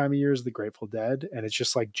at this time of year is the Grateful Dead. And it's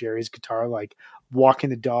just like Jerry's guitar, like walking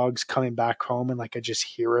the dogs, coming back home. And like, I just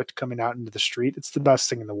hear it coming out into the street. It's the best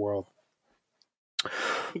thing in the world.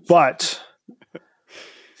 But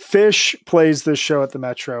Fish plays this show at the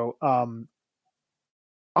Metro.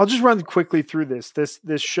 I'll just run quickly through this.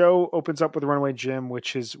 This show opens up with Runaway Jim,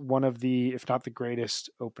 which is one of the, if not the greatest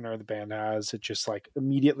opener the band has. It just like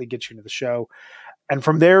immediately gets you into the show. And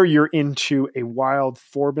from there, you're into a wild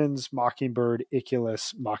Forbin's Mockingbird,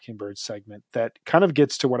 Iculus Mockingbird segment that kind of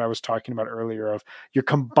gets to what I was talking about earlier of you're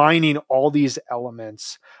combining all these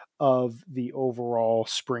elements of the overall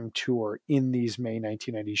spring tour in these May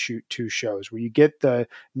 1992 shows, where you get the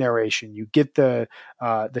narration, you get the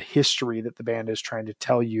history that the band is trying to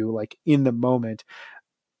tell you, like in the moment,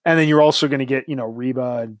 and then you're also going to get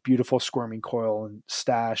Reba and Beautiful Squirming Coil and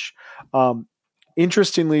Stash.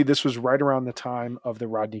 Interestingly, this was right around the time of the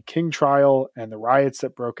Rodney King trial and the riots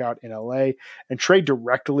that broke out in LA. And Trey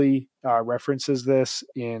directly references this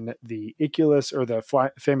in the Iculus, or the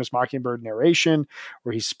famous Mockingbird narration,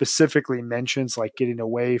 where he specifically mentions like getting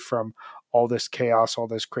away from all this chaos, all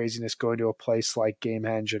this craziness, going to a place like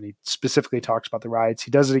Gamehenge. And he specifically talks about the riots.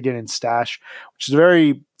 He does it again in Stash, which is a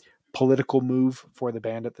very political move for the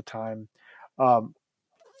band at the time.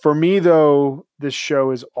 For me, though, this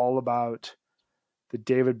show is all about the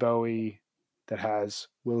David Bowie that has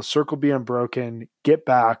Will the Circle Be Unbroken, Get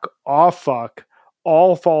Back, Aw Fuck,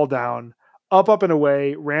 All Fall Down, Up, Up and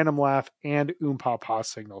Away, Random Laugh, and Pa Pa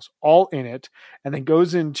signals all in it, and then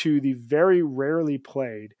goes into the very rarely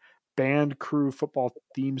played Band Crew Football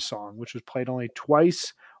theme song, which was played only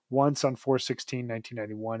twice, once on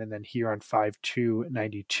 4/16/1991 and then here on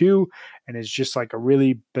 5/2/92, and is just like a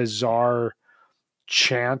really bizarre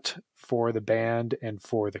chant for the band and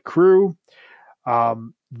for the crew.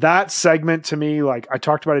 That segment to me, like I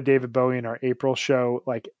talked about a David Bowie in our April show,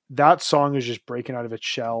 like that song is just breaking out of its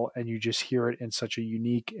shell, and you just hear it in such a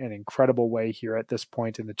unique and incredible way here at this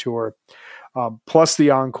point in the tour. Plus the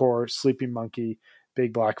encore, Sleeping Monkey,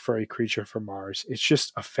 Big Black Furry Creature from Mars. It's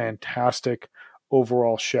just a fantastic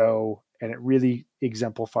overall show, and it really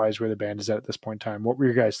exemplifies where the band is at this point in time. What were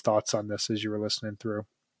your guys' thoughts on this as you were listening through?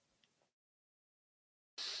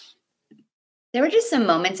 There were just some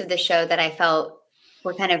moments of the show that I felt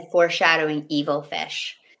were kind of foreshadowing Evil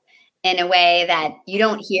Fish in a way that you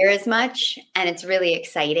don't hear as much, and it's really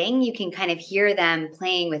exciting. You can kind of hear them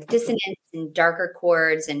playing with dissonance and darker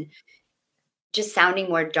chords and just sounding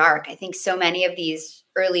more dark. I think so many of these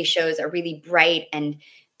early shows are really bright and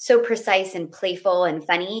so precise and playful and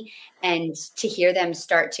funny. And to hear them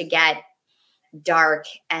start to get dark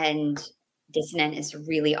and dissonant is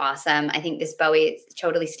really awesome. I think this Bowie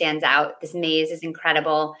totally stands out. This maze is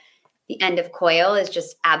incredible. The end of Coil is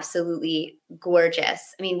just absolutely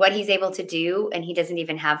gorgeous. I mean, what he's able to do, and he doesn't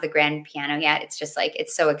even have the grand piano yet. It's just like,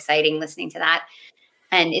 it's so exciting listening to that.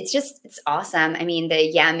 And it's awesome. I mean, the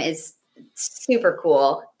Yem is super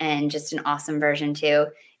cool and just an awesome version too.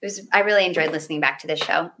 I really enjoyed listening back to this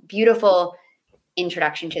show. Beautiful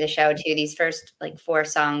introduction to the show too. These first like 4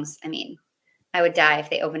 songs. I mean, I would die if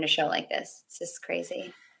they opened a show like this. It's just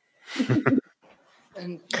crazy.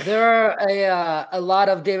 And there are a lot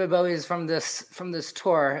of David Bowies from this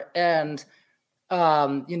tour, and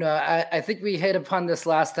I think we hit upon this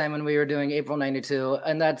last time when we were doing April '92,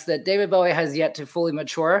 and that's that David Bowie has yet to fully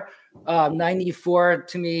mature. '94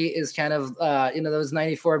 to me is kind of those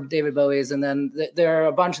 '94 David Bowies, and then there are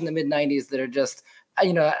a bunch in the mid '90s that are just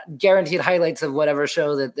guaranteed highlights of whatever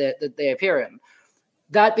show that they appear in.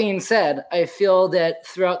 That being said, I feel that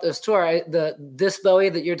throughout this tour, this Bowie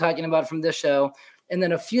that you're talking about from this show, and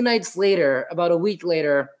then a few nights later, about a week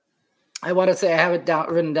later, I want to say I have it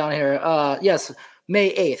written down here. Yes,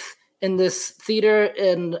 May 8th in this theater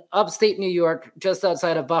in upstate New York, just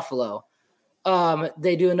outside of Buffalo.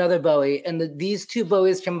 They do another Bowie, and these two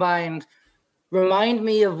Bowies combined remind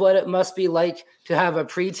me of what it must be like to have a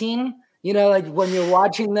preteen. Like when you're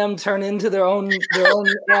watching them turn into their own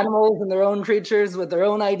animals and their own creatures with their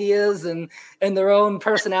own ideas and their own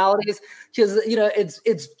personalities, because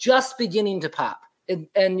it's just beginning to pop,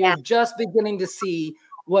 and you're just beginning to see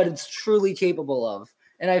what it's truly capable of.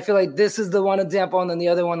 And I feel like this is the one example, and then the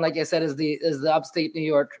other one, like I said, is the upstate New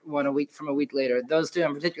York one a week later. Those two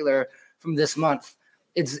in particular from this month.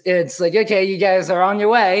 It's like, okay, you guys are on your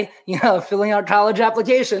way, filling out college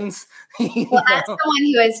applications. Well, as someone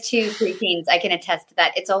who has 2 preteens, I can attest to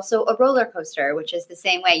that. It's also a roller coaster, which is the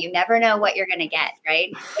same way. You never know what you're going to get,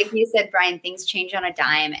 right? Like you said, Brian, things change on a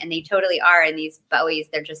dime, and they totally are. And these Bowies,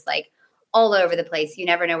 they're just like all over the place. You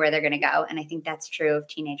never know where they're going to go. And I think that's true of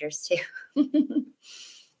teenagers too.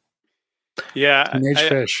 Yeah. Teenage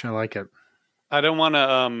Fish. I like it. I don't want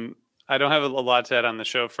to, I don't have a lot to add on the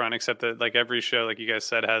show front, except that like every show, like you guys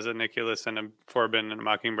said, has a Nicholas and a Forbin and a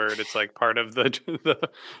Mockingbird. It's like part of the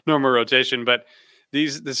normal rotation. But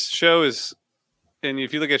this show is, and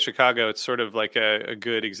if you look at Chicago, it's sort of like a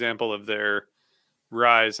good example of their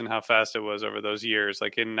rise and how fast it was over those years.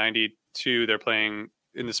 Like in '92, they're playing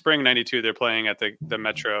in the spring '92, they're playing at the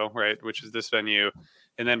Metro, right, which is this venue.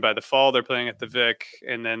 And then by the fall, they're playing at the Vic,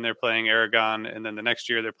 and then they're playing Aragon, and then the next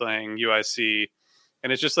year they're playing UIC.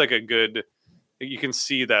 And it's just like you can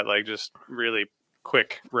see that like just really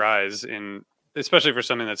quick rise in, especially for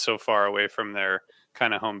something that's so far away from their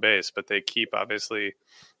kind of home base, but they keep obviously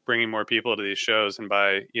bringing more people to these shows. And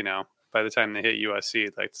by the time they hit USC,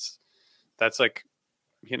 that's like,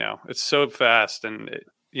 it's so fast. And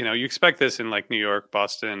you expect this in like New York,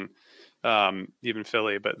 Boston, even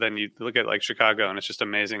Philly, but then you look at like Chicago and it's just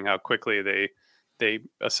amazing how quickly they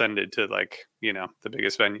ascended to like, the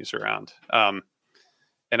biggest venues around.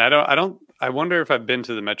 And I wonder if I've been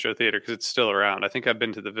to the Metro Theater because it's still around. I think I've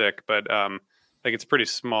been to the Vic, but like it's a pretty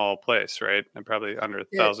small place, right? And probably under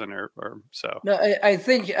 1,000 or so. No, I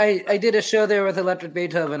think I did a show there with Electric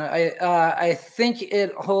Beethoven. I think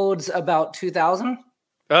it holds about 2,000.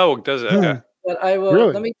 Oh, does it? Okay. But I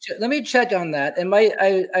will let me check on that.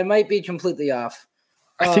 I might be completely off.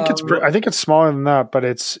 I think it's smaller than that, but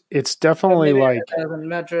it's definitely like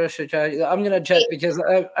Metro Chicago. I'm gonna check because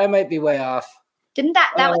I might be way off. Didn't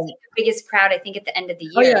that was like the biggest crowd, I think, at the end of the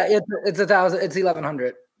year? Oh yeah, it's 1,000. It's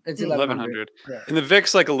 1,100. It's 1,100. Yeah. And the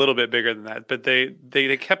Vic's like a little bit bigger than that, but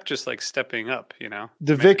they kept just like stepping up,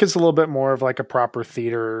 The Vic is a little bit more of like a proper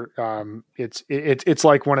theater. It's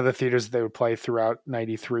like one of the theaters that they would play throughout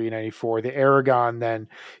 93, 94. The Aragon then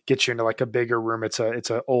gets you into like a bigger room. It's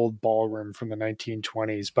a old ballroom from the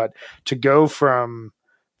 1920s. But to go from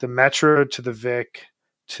the Metro to the Vic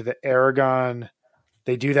to the Aragon,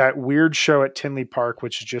 they do that weird show at Tinley Park,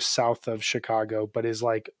 which is just south of Chicago, but is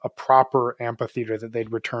like a proper amphitheater that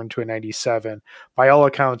they'd returned to in 97. By all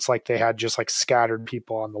accounts, like they had just like scattered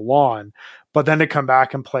people on the lawn, but then to come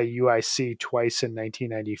back and play UIC twice in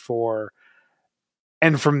 1994.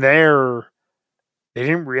 And from there, they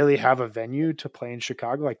didn't really have a venue to play in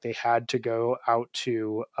Chicago. Like they had to go out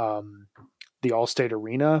to the Allstate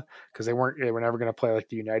Arena because they were never going to play like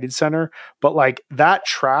the United Center. But like that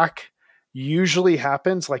track usually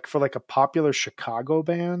happens like for like a popular Chicago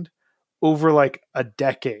band over like a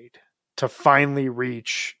decade to finally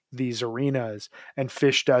reach these arenas, and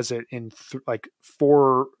Fish does it in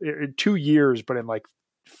 2 years, but in like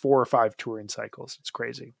 4 or 5 touring cycles. It's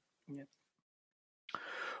crazy. Yeah.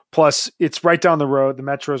 Plus, it's right down the road. The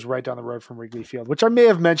Metro is right down the road from Wrigley Field, which I may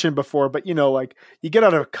have mentioned before, but like you get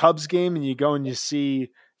out of a Cubs game and you go and you see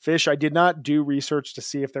Fish. I did not do research to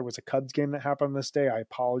see if there was a Cubs game that happened this day. I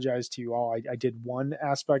apologize to you all. I did one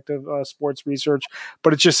aspect of sports research,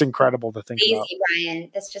 but it's just incredible to think about. Lazy, Brian.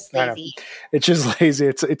 That's just lazy. It's just lazy.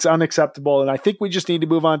 It's unacceptable. And I think we just need to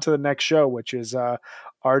move on to the next show, which is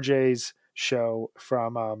RJ's show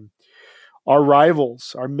from our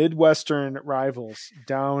rivals, our Midwestern rivals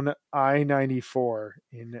down I-94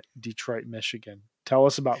 in Detroit, Michigan. Tell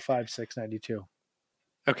us about 5692.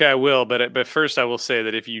 Okay, I will, but first I will say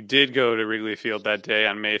that if you did go to Wrigley Field that day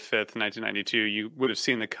on May 5th, 1992, you would have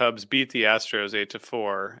seen the Cubs beat the Astros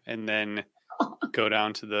 8-4, and then go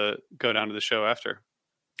down to the show after.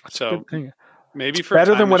 That's so a good thing. Maybe for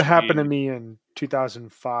better than what happened to me in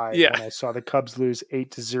 2005 when I saw the Cubs lose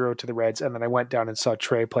 8-0 to the Reds, and then I went down and saw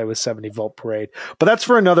Trey play with 70 Volt Parade. But that's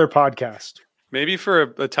for another podcast. Maybe for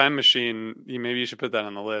a time machine, you should put that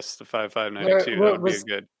on the list. The 5592 that would be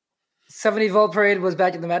good. 70 Volt Parade was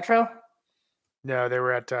back in the Metro? No, they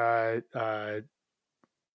were at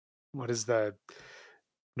what is the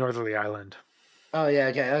Northerly Island? Oh yeah,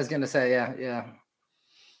 okay. I was gonna say yeah.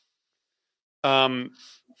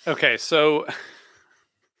 Okay, so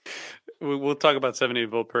we'll talk about 70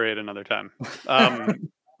 Volt Parade another time. But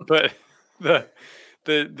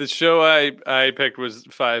the show I picked was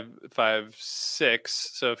 556.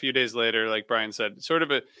 So a few days later, like Brian said, sort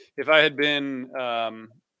of if I had been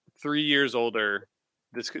 3 years older,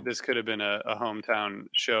 this could have been a hometown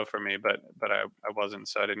show for me, but I wasn't,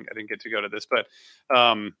 so I didn't get to go to this. But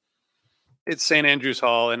it's St. Andrew's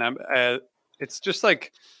Hall, and it's just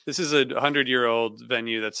like this is a 100-year-old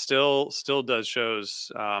venue that still does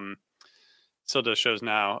shows, now.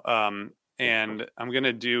 And I'm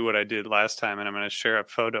gonna do what I did last time, and I'm gonna share a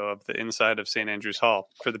photo of the inside of St. Andrew's Hall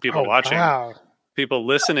for the people watching. Wow. People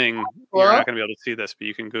listening, you're not gonna be able to see this, but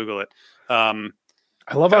you can Google it.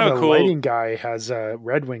 I love how the lighting guy has a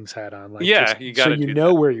Red Wings hat on. Like, yeah, you got to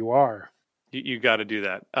know where you are. You got to do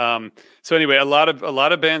that. So anyway, a lot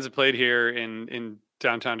of bands have played here in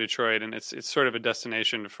downtown Detroit, and it's sort of a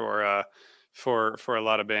destination for a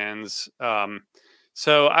lot of bands.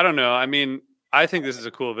 So I don't know. I mean, I think this is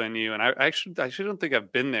a cool venue, and I actually don't think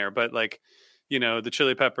I've been there, but like, the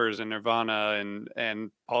Chili Peppers and Nirvana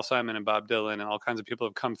and Paul Simon and Bob Dylan and all kinds of people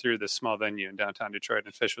have come through this small venue in downtown Detroit,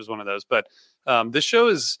 and Fish was one of those. But this show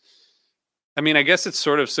is, I mean, I guess it's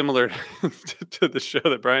sort of similar to the show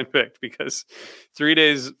that Brian picked, because 4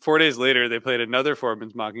 days later, they played another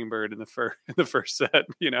Foreman's Mockingbird in the first set.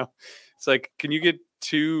 It's like, can you get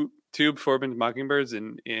two Foreman's Mockingbirds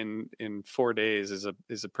in 4 days is a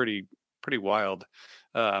pretty wild.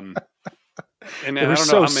 And they were I don't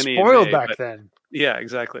so know how many spoiled back then. Yeah,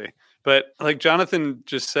 exactly. But like Jonathan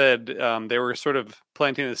just said, they were sort of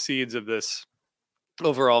planting the seeds of this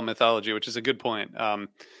overall mythology, which is a good point. And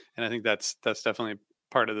I think that's definitely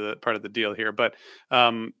part of the deal here. But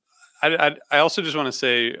I also just want to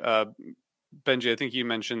say, Benjy, I think you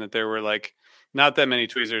mentioned that there were like not that many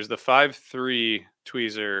tweezers. The 5-3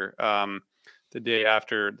 tweezer the day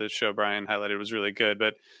after the show Brian highlighted was really good.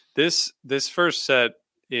 But this first set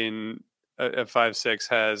in a 5-6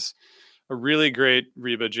 has a really great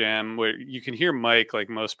Reba jam where you can hear Mike like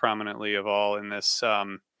most prominently of all in this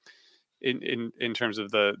in terms of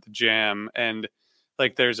the jam. And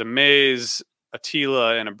like there's a Maze, a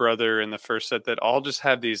Tila, and a Brother in the first set that all just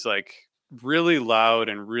have these like really loud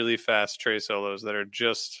and really fast Trey solos that are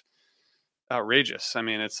just outrageous. I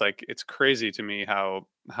mean, it's crazy to me how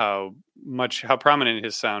prominent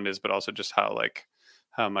his sound is, but also just how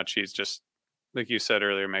much he's just, like you said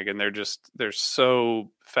earlier, Megan, they're so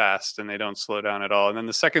fast and they don't slow down at all. And then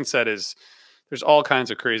the second set there's all kinds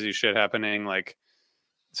of crazy shit happening. Like,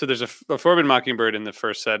 so there's a Forbidden Mockingbird in the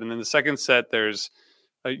first set. And then the second set, there's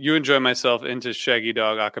You Enjoy Myself into Shaggy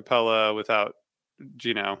Dog a cappella without,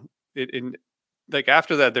 like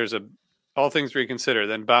after that, there's All Things Reconsider,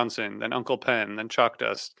 then Bouncin', then Uncle Pen, then Chalk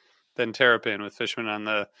Dust, then Terrapin with Fishman on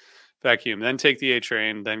the vacuum, then Take the A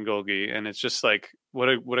Train, then Golgi. And it's just like,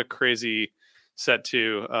 what a crazy set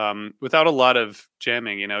too, without a lot of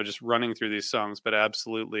jamming, just running through these songs, but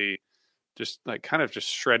absolutely just like kind of just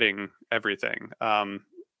shredding everything.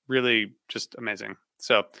 Really just amazing.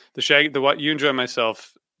 So what You Enjoy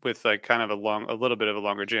Myself with like kind of a little bit of a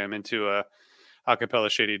longer jam into a acapella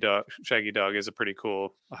Shaggy Dog is a pretty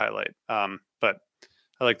cool highlight. But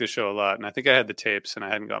I like this show a lot, and I think I had the tapes and I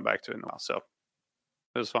hadn't gone back to it in a while, so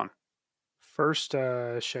it was fun. First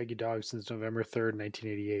Shaggy Dog since November 3rd,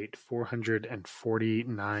 1988.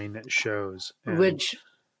 449 shows. And Which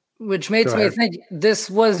makes Go me ahead. think this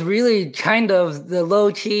was really kind of the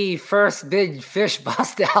low key first big fish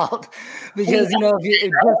bust out, because if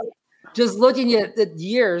you just looking at the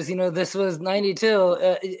years, this was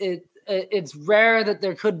 92. It's rare that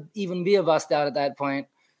there could even be a bust out at that point,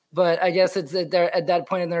 but I guess it's at that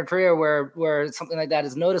point in their career where something like that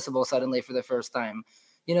is noticeable suddenly for the first time.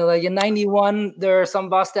 Like in 91, there are some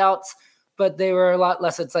bust outs, but they were a lot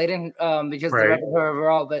less exciting because the repertoire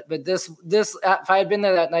overall. But this, if I had been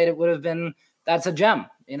there that night, it would have been, that's a gem.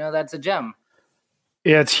 That's a gem.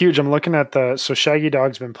 Yeah, it's huge. I'm looking at so Shaggy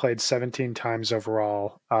Dog's been played 17 times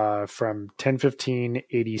overall, from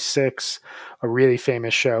 10/15/86, a really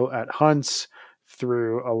famous show at Hunt's,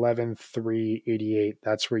 through 11/3/88.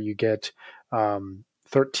 That's where you get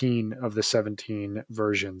 13 of the 17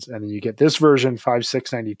 versions. And then you get this version,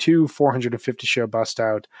 5/6/92, 450 show bust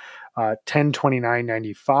out,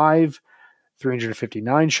 10/29/95,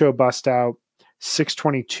 359 show bust out,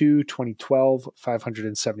 6/22/2012,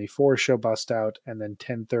 574 show bust out, and then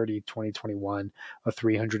 10/30/2021, a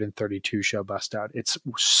 332 show bust out. It's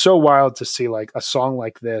so wild to see like a song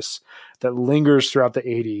like this that lingers throughout the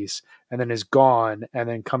 80s and then is gone and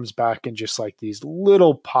then comes back in just like these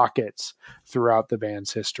little pockets throughout the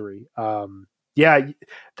band's history. Yeah,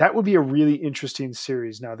 that would be a really interesting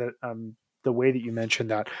series. Now that the way that you mentioned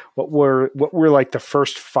that, what were like the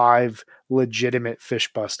first 5 legitimate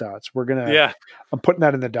fish bust outs? I'm putting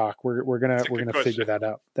that in the doc. We're gonna figure that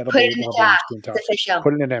out. That'll be interesting talk.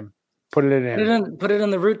 Put it in. Put it in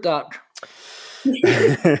the root doc.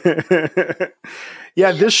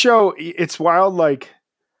 Yeah, this show, it's wild. Like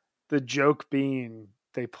the joke being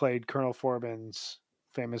they played Colonel Forbin's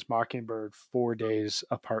famous Mockingbird 4 days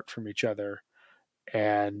apart from each other,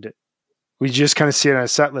 and we just kind of see it on a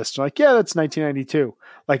set list. We're like, yeah, that's 1992.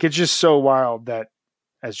 Like, it's just so wild that,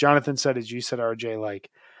 as Jonathan said, as you said, RJ, like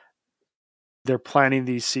they're planting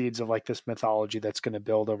these seeds of like this mythology that's going to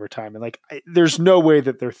build over time. And like, there's no way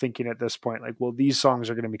that they're thinking at this point, like, well, these songs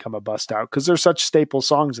are going to become a bust out because they're such staple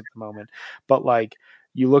songs at the moment. But like,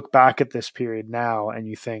 you look back at this period now and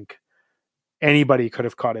you think anybody could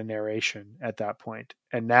have caught a narration at that point.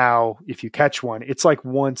 And now if you catch one, it's like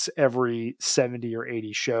once every 70 or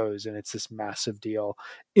 80 shows. And it's this massive deal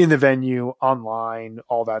in the venue, online,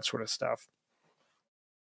 all that sort of stuff.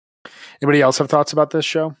 Anybody else have thoughts about this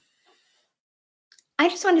show? I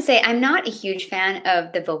just want to say I'm not a huge fan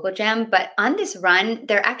of the vocal jam, but on this run,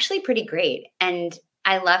 they're actually pretty great. And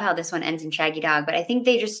I love how this one ends in Shaggy Dog, but I think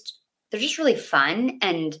they're just really fun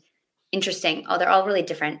and interesting. Oh, they're all really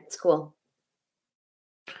different. It's cool.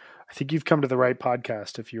 I think you've come to the right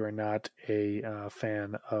podcast if you are not a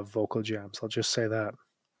fan of vocal jams. I'll just say that.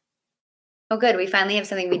 Oh, good. We finally have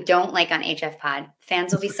something we don't like on HF Pod.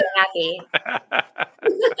 Fans will be so happy.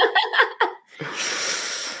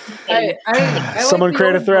 Someone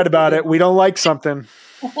create a thread about it. We don't like something.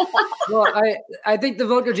 Well, I think the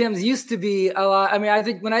vocal jams used to be a lot. I mean, I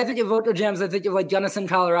think when I think of vocal jams, I think of like Gunnison,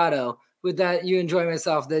 Colorado. With that, You Enjoy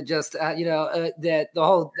Myself, that just that the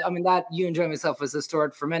whole. I mean, that You Enjoy Myself was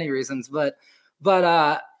historic for many reasons, but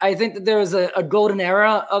I think that there was a golden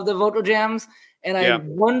era of the vocal jams, and I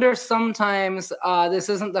wonder sometimes. This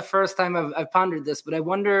isn't the first time I've pondered this, but I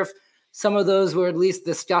wonder if some of those were at least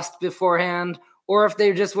discussed beforehand, or if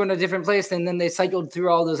they just were in a different place and then they cycled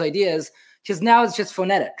through all those ideas. Because now it's just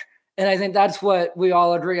phonetic, and I think that's what we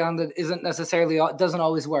all agree on. That isn't necessarily doesn't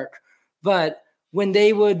always work, but when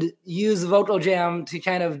they would use vocal jam to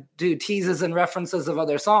kind of do teases and references of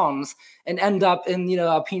other songs and end up in,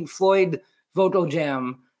 a Pink Floyd vocal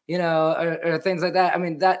jam, or things like that. I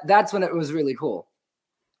mean, that's when it was really cool.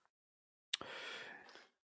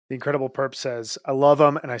 The Incredible Perp says, I love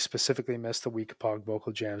them, and I specifically miss the Weekapaug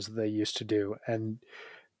vocal jams that they used to do. And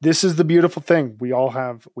this is the beautiful thing. We all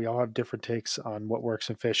have different takes on what works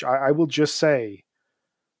in Fish. I will just say,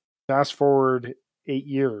 fast forward 8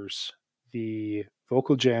 years, the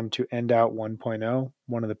vocal jam to End Out 1.0,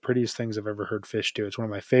 one of the prettiest things I've ever heard Fish do. It's one of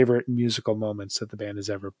my favorite musical moments that the band has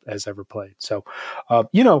ever played. So,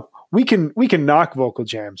 we can knock vocal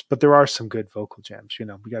jams, but there are some good vocal jams. We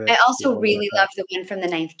got. I also really loved the one from the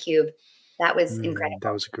Ninth Cube. That was incredible.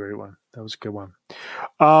 That was a great one. That was a good one.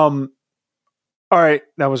 All right,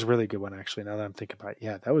 that was a really good one, actually. Now that I'm thinking about it,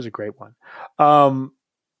 yeah, that was a great one.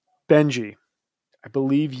 Benjy, I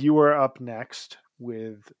believe you are up next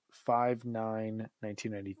with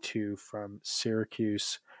 5/9/1992 from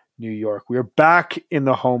Syracuse, New York. We are back in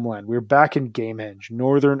the homeland. We're back in Gamehenge,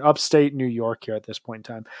 northern upstate New York here at this point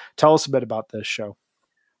in time. Tell us a bit about this show.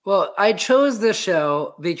 Well, I chose this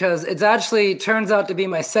show because it's actually turns out to be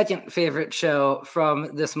my second favorite show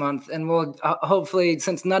from this month. And we'll hopefully,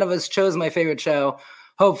 since none of us chose my favorite show,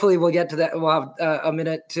 hopefully we'll get to that. We'll have a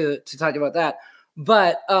minute to talk about that.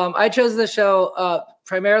 But I chose this show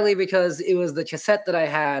primarily because it was the cassette that I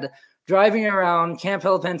had driving around Camp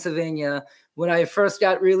Hill, Pennsylvania, when I first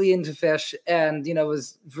got really into Phish and,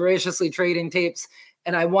 was voraciously trading tapes.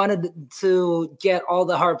 And I wanted to get all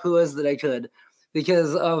the harpoos that I could,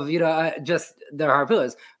 because of just their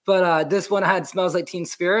harpoos. But this one had "Smells Like Teen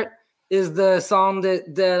Spirit" is the song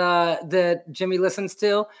that Jimmy listens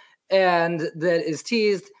to, and that is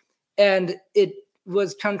teased, and it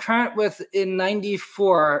was concurrent with in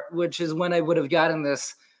 '94, which is when I would have gotten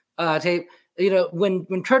this tape.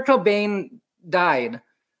 When Kurt Cobain died,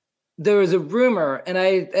 there was a rumor, and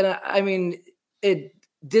I mean it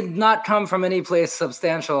did not come from any place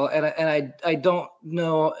substantial, and I don't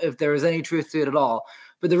know if there was any truth to it at all.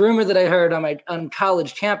 But the rumor that I heard on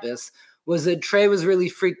college campus was that Trey was really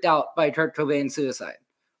freaked out by Kurt Cobain's suicide.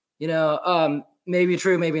 Maybe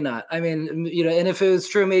true, maybe not. I mean, and if it was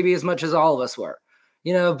true, maybe as much as all of us were.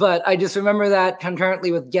 But I just remember that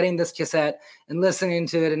concurrently with getting this cassette and listening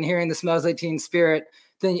to it and hearing the "Smells Like Teen Spirit"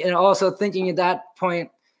 thing, and also thinking at that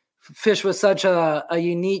point, Phish was such a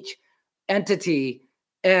unique entity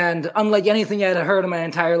and unlike anything I'd heard in my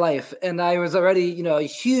entire life. And I was already, a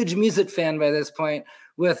huge music fan by this point,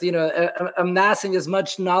 with, amassing as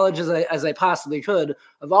much knowledge as I possibly could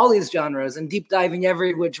of all these genres and deep diving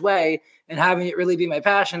every which way and having it really be my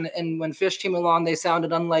passion. And when Phish came along, they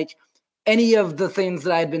sounded unlike any of the things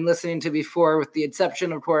that I had been listening to before, with the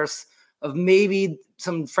exception, of course, of maybe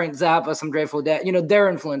some Frank Zappa, some Grateful Dead, their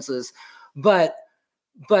influences. But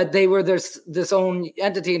they were this own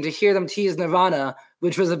entity, and to hear them tease Nirvana,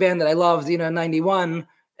 which was a band that I loved, in '91,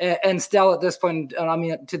 and still at this point,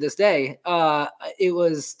 to this day, it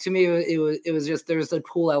was, to me, it was just, there's a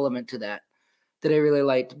cool element to that I really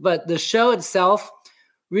liked. But the show itself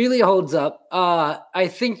really holds up. I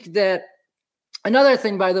think that another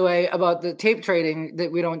thing, by the way, about the tape trading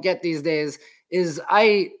that we don't get these days is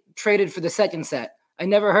I traded for the second set. I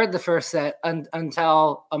never heard the first set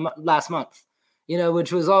until last month.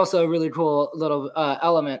 Which was also a really cool little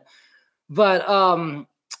element. But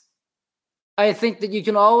I think that you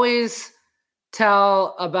can always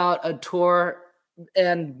tell about a tour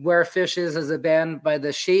and where Phish is as a band by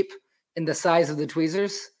the shape and the size of the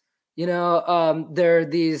tweezers. They're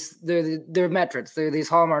metrics, they're these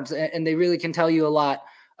hallmarks, and they really can tell you a lot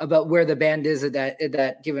about where the band is at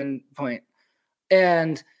that given point.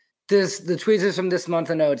 And the tweezers from this month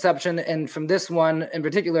are no exception, and from this one in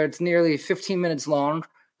particular, it's nearly 15 minutes long,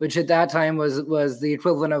 which at that time was the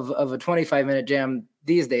equivalent of a 25-minute jam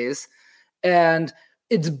these days. And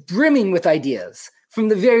it's brimming with ideas. From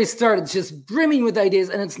the very start, it's just brimming with ideas,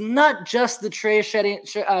 and it's not just the Trey shredding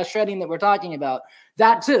that we're talking about.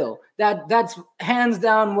 That too, that's hands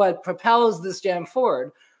down what propels this jam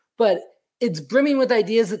forward. But it's brimming with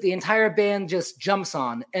ideas that the entire band just jumps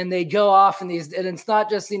on, and they go off in these, and it's not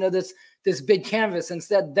just, this big canvas.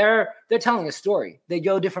 Instead, they're telling a story. They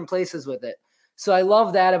go different places with it. So I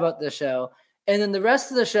love that about the show. And then the rest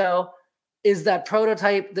of the show is that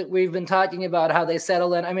prototype that we've been talking about, how they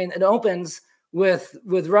settle in. I mean, it opens with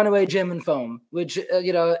Runaway Jim and Foam, which,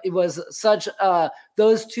 it was such,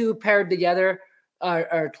 those two paired together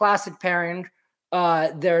are classic pairing.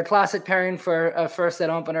 They're a classic pairing for a first set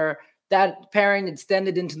opener. That pairing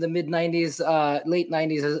extended into the mid 90s, late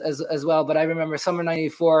 90s as well. But I remember summer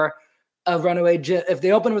 94 of Runaway Jim. If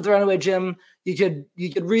they opened with Runaway Jim, you could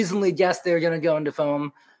reasonably guess they were going to go into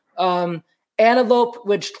Foam. Antelope,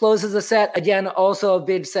 which closes the set, again, also a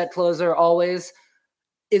big set closer always,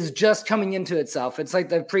 is just coming into itself. It's like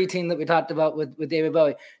the preteen that we talked about with David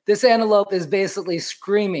Bowie. This Antelope is basically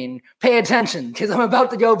screaming, pay attention, because I'm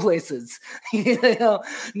about to go places.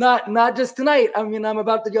 Not just tonight. I mean, I'm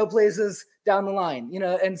about to go places down the line,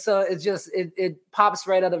 and so it's just, it pops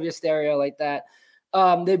right out of your stereo like that.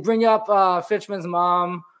 They bring up Fishman's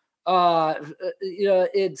mom.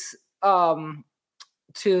 It's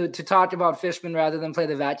to talk about Fishman rather than play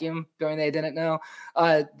the vacuum during They Didn't Know.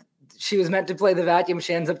 She was meant to play the vacuum.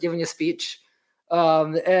 She ends up giving a speech.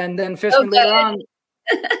 And then Fishman later on.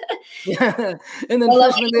 And then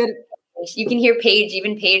Fishman later. You can hear Paige,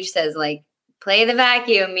 even Paige says, like, play the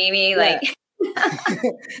vacuum, Mimi. Like,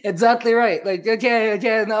 exactly right. Like,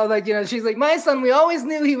 okay. No, like, she's like, my son, we always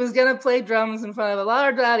knew he was going to play drums in front of a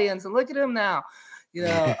large audience, and look at him now.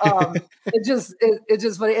 It's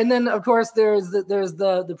just funny. And then, of course, there's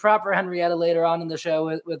the proper Henrietta later on in the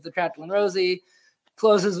show with the Crackle and Rosie.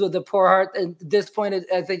 Closes with the Poor Heart. At this point,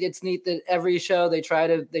 I think it's neat that every show they try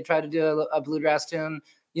to do a bluegrass tune.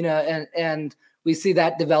 and we see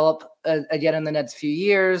that develop again in the next few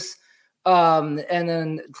years. And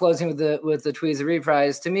then closing with the Tweezer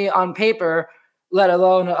reprise, to me on paper, let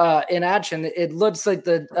alone in action, it looks like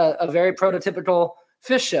a very prototypical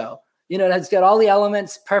Phish show. It's got all the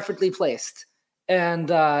elements perfectly placed and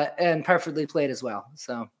perfectly played as well.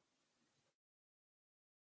 So.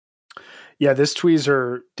 Yeah, this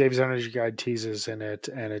Tweezer, Dave's Energy Guide teases in it,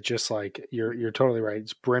 and it just like you're totally right.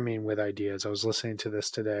 It's brimming with ideas. I was listening to this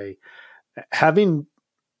today. Having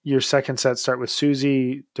your second set start with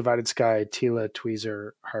Susie, Divided Sky, Tila,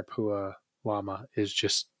 Tweezer, Harpua, Llama is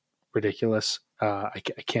just ridiculous. I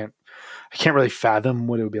can't really fathom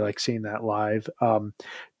what it would be like seeing that live.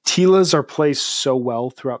 Tila's are placed so well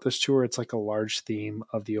throughout this tour. It's like a large theme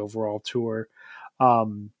of the overall tour.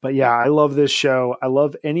 But yeah, I love this show. I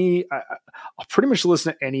love I'll pretty much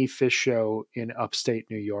listen to any Phish show in upstate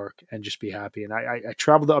New York and just be happy. And I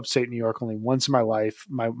traveled to upstate New York only once in my life.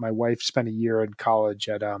 My wife spent a year in college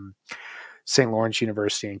at St. Lawrence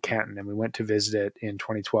University in Canton, and we went to visit it in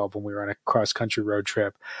 2012 when we were on a cross country road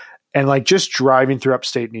trip. And like just driving through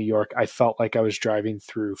upstate New York, I felt like I was driving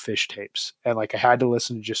through Phish tapes. And like I had to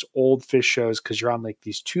listen to just old Phish shows because you're on like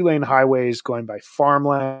these 2-lane highways going by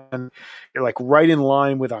farmland. You're like right in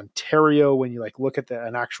line with Ontario when you like look at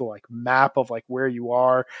an actual like map of like where you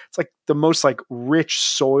are. It's like the most like rich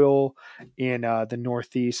soil in the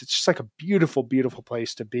Northeast. It's just like a beautiful, beautiful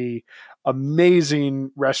place to be.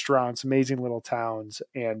 Amazing restaurants, amazing little towns.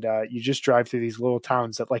 And you just drive through these little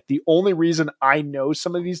towns that like the only reason I know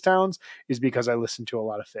some of these towns is because I listen to a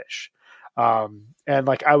lot of Phish. And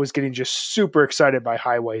like I was getting just super excited by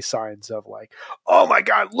highway signs of like, oh my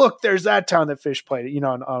God, look, there's that town that Phish played,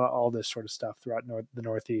 on all this sort of stuff throughout the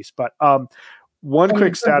Northeast. But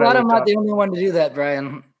quick stat. I'm glad I'm not the only one to do that,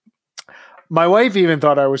 Brian. My wife even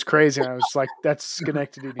thought I was crazy, and I was like, "That's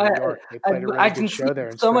Schenectady, New York. They played a really good show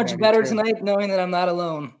there." So much better tonight knowing that I'm not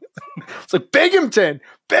alone. It's like Binghamton.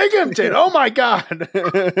 Oh my God.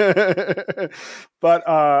 But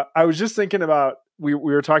I was just thinking about we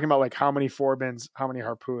were talking about like how many Forbins, how many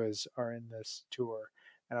Harpuas are in this tour,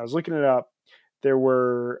 and I was looking it up. There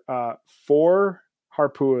were 4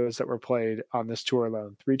 Harpuas that were played on this tour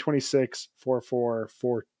alone: 326, 44,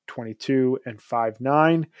 422, and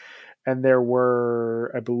 59. And there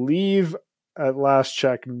were, I believe, at last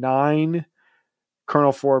check, 9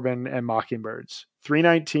 Colonel Forbin and Mockingbirds.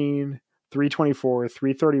 319, 324,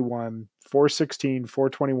 331, 416,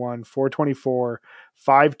 421, 424,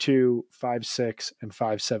 52, 56, and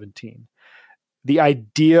 517. The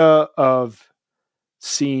idea of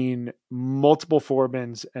seeing multiple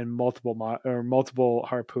Forbins and multiple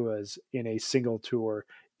Harpuas in a single tour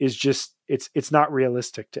is just it's not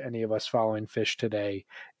realistic to any of us following Phish today,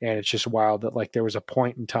 and it's just wild that like there was a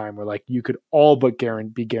point in time where like you could all but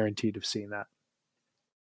be guaranteed of seeing that.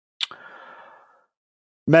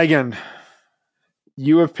 Megan,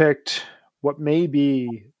 you have picked what may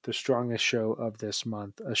be the strongest show of this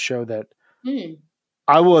month, a show that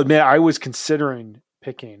I will admit I was considering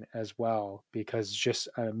picking as well because it's just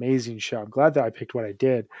an amazing show. I'm glad that I picked what I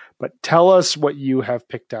did, but tell us what you have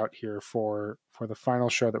picked out here for the final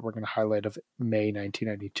show that we're going to highlight of May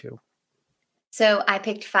 1992. So I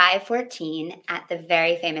picked 514 at the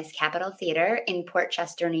very famous Capitol Theater in Port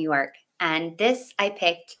Chester, New York. And this I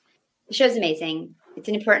picked, the show's amazing. It's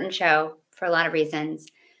an important show for a lot of reasons,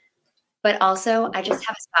 but also I just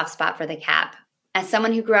have a soft spot for the Cap. As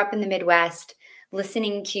someone who grew up in the Midwest,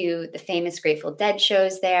 listening to the famous Grateful Dead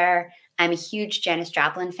shows there, I'm a huge Janis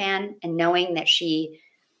Joplin fan, and knowing that she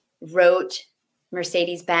wrote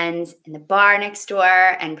Mercedes-Benz in the bar next door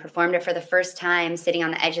and performed it for the first time sitting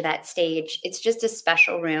on the edge of that stage, it's just a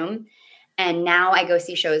special room. And now I go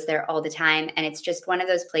see shows there all the time, and it's just one of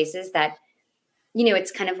those places that,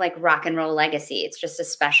 it's kind of like rock and roll legacy. It's just a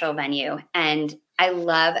special venue. And I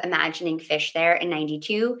love imagining Phish there in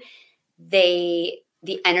 92. The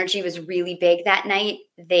energy was really big that night.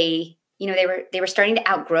 They were starting to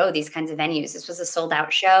outgrow these kinds of venues. This was a sold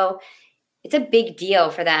out show. It's a big deal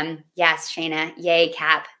for them. Yes, Shayna, yay,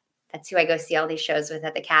 Cap. That's who I go see all these shows with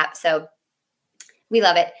at the Cap. So we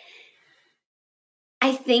love it.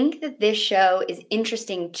 I think that this show is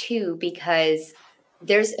interesting too, because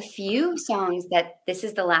there's a few songs that this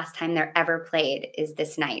is the last time they're ever played is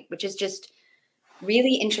this night, which is just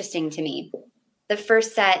really interesting to me. The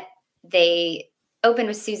first set, they opened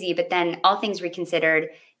with Susie, but then All Things Reconsidered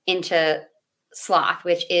into Sloth,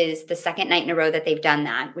 which is the second night in a row that they've done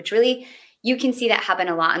that, which really, you can see that happen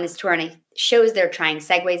a lot on this tour. And it shows they're trying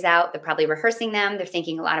segues out. They're probably rehearsing them. They're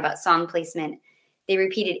thinking a lot about song placement. They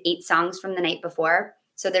repeated 8 songs from the night before.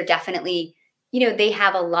 So they're definitely they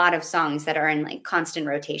have a lot of songs that are in like constant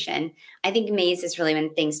rotation. I think Maze is really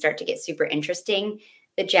when things start to get super interesting.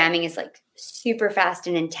 The jamming is like super fast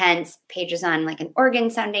and intense. Paige is on like an organ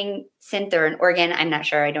sounding synth or an organ. I'm not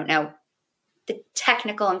sure. I don't know the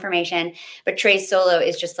technical information, but Trey's solo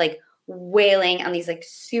is just like wailing on these like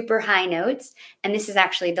super high notes. And this is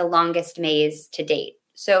actually the longest Maze to date.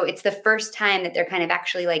 So it's the first time that they're kind of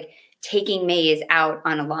actually like taking Maze out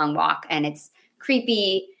on a long walk, and it's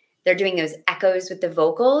creepy. They're doing those echoes with the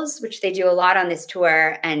vocals, which they do a lot on this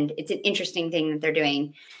tour. And it's an interesting thing that they're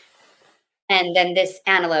doing. And then this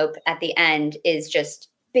antelope at the end is just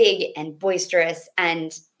big and boisterous.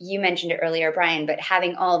 And you mentioned it earlier, Brian, but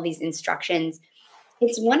having all of these instructions,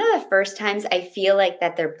 it's one of the first times I feel like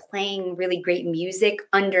that they're playing really great music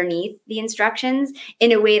underneath the instructions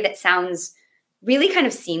in a way that sounds really kind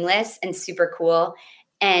of seamless and super cool.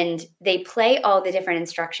 And they play all the different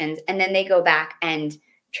instructions, and then they go back and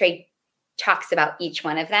Trey talks about each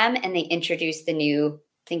one of them, and they introduce the new,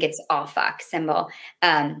 I think it's all fuck symbol.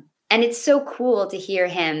 And it's so cool to hear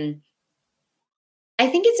him. I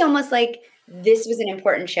think it's almost like this was an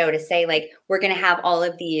important show to say, like, we're going to have all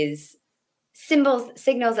of these signals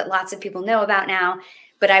that lots of people know about now,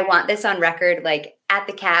 but I want this on record, like at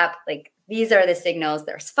the cap, like these are the signals.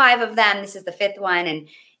 There's 5 of them. This is the 5th one. And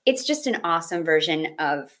it's just an awesome version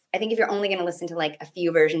of, I think if you're only going to listen to like a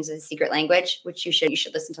few versions of the secret language, which you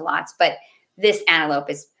should listen to lots, but this antelope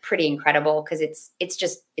is pretty incredible because it's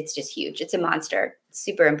just huge. It's a monster. It's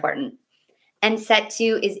super important. And set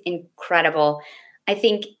 2 is incredible. I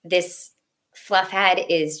think this Fluffhead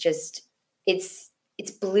is just, it's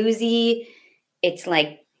bluesy. It's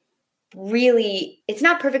like really, it's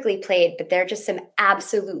not perfectly played, but there are just some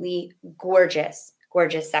absolutely gorgeous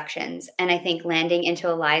sections. And I think landing into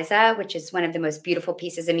Eliza, which is one of the most beautiful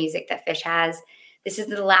pieces of music that Phish has, this is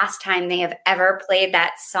the last time they have ever played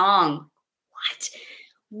that song. What?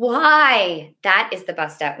 Why? That is the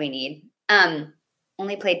bust out we need.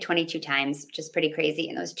 Only played 22 times, which is pretty crazy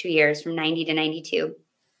in those 2 years from 90 to 92.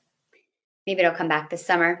 Maybe it'll come back this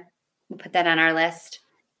summer. We'll put that on our list.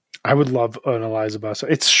 I would love an Eliza bus.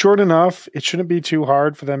 It's short enough. It shouldn't be too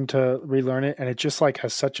hard for them to relearn it. And it just like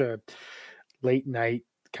has such a late night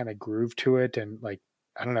kind of groove to it. And like,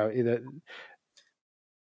 I don't know,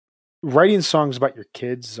 writing songs about your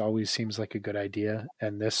kids always seems like a good idea.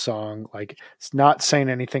 And this song, like, it's not saying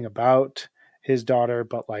anything about his daughter,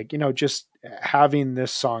 but like, just having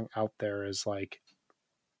this song out there is like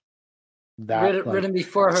that written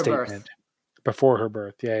before her statement. birth. Before her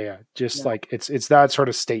birth. Yeah. Just like it's that sort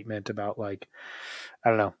of statement about like, I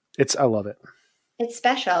don't know. I love it. It's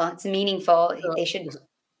special. It's meaningful. They should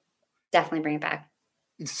definitely bring it back.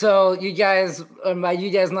 So you guys, by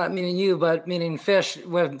you guys not meaning you, but meaning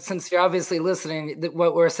Phish, since you're obviously listening,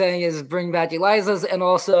 what we're saying is bring back Eliza's and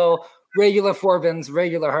also regular Forbins,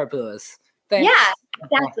 regular Harpoos. Thanks. Yeah,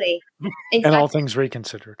 exactly. And all things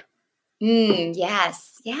reconsidered.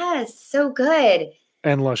 Yes. So good.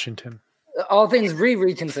 And Lushington. All things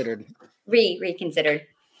reconsidered. Reconsidered.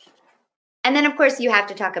 And then, of course, you have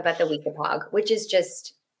to talk about the Week of Hog, which is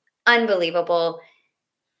just unbelievable.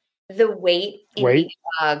 The weight in Week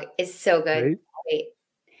of Hog is so good. Wait.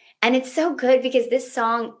 And it's so good because this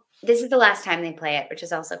song, this is the last time they play it, which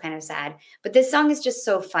is also kind of sad. But this song is just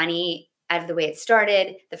so funny out of the way it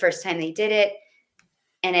started, the first time they did it,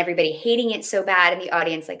 and everybody hating it so bad, and the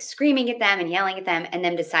audience like screaming at them and yelling at them, and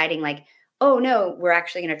them deciding like, oh no, we're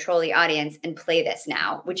actually going to troll the audience and play this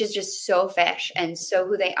now, which is just so Phish and so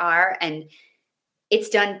who they are. And it's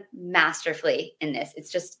done masterfully in this. It's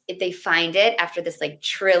just, they find it after this like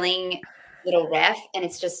trilling little riff, and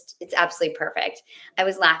it's absolutely perfect. I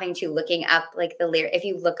was laughing too, looking up like the lyric. If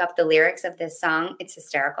you look up the lyrics of this song, it's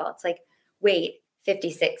hysterical. It's like, wait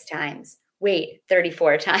 56 times, wait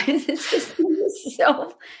 34 times. It's just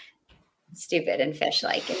so stupid and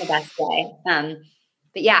Phish-like in the best way.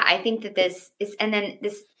 But yeah, I think that this is, and then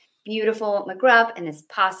this beautiful McGrupp and this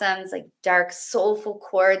Possums, like dark, soulful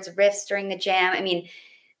chords, riffs during the jam. I mean,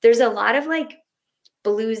 there's a lot of like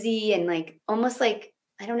bluesy and like almost like,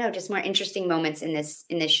 I don't know, just more interesting moments in this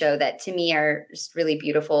show that to me are just really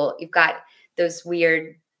beautiful. You've got those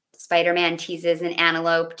weird Spider-Man teases and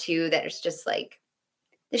Antelope too, that is just like,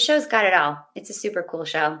 the show's got it all. It's a super cool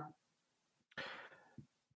show.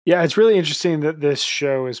 Yeah, it's really interesting that this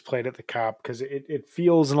show is played at the Cop because it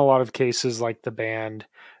feels in a lot of cases like the band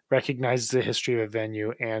recognizes the history of a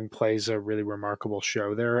venue and plays a really remarkable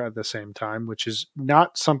show there at the same time, which is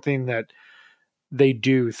not something that they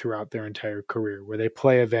do throughout their entire career, where they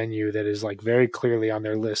play a venue that is like very clearly on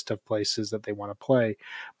their list of places that they want to play.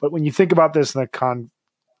 But when you think about this in the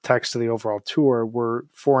context of the overall tour, we're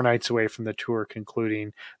 4 nights away from the tour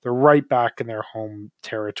concluding. They're right back in their home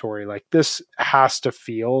territory. Like, this has to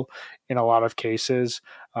feel in a lot of cases.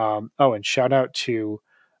 And shout out to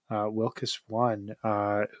Wilkes One,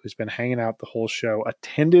 who's been hanging out the whole show,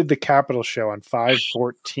 attended the Capitol show on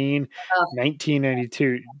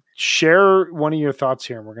 5/14/1992. Share one of your thoughts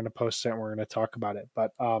here, and we're going to post it and we're going to talk about it.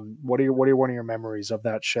 But what are one of your memories of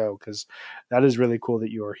that show? Because that is really cool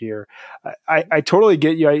that you are here. I totally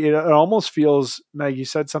get you. It almost feels, Meg, you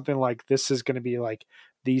said something like this is going to be like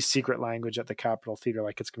the secret language at the Capitol Theater,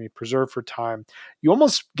 like it's going to be preserved for time. You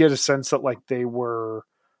almost get a sense that like they were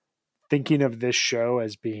thinking of this show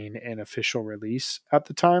as being an official release at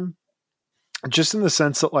the time, just in the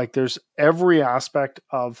sense that like there's every aspect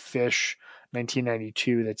of Phish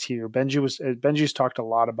 1992 that's here. Benjy's talked a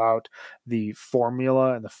lot about the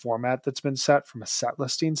formula and the format that's been set from a set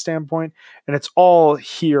listing standpoint, and it's all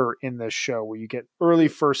here in this show, where you get early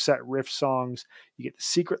first set riff songs, you get the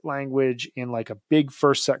secret language in like a big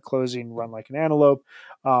first set closing, Run Like an Antelope.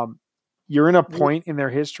 You're in a point in their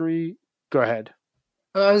history. Go ahead.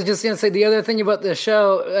 I was just going to say the other thing about the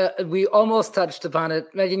show, we almost touched upon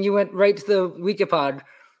it. Megan, you went right to the Wikipod,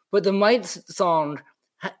 but the Mites song,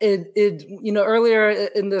 earlier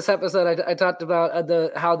in this episode, I talked about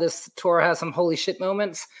how this tour has some holy shit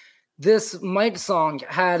moments. This Mites song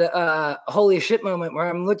had a holy shit moment where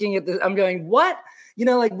I'm looking at this, I'm going, what?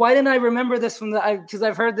 Like, why didn't I remember this because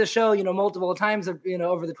I've heard the show, multiple times,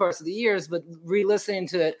 over the course of the years, but re-listening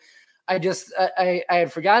to it, I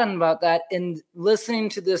had forgotten about that. And listening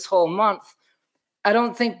to this whole month, I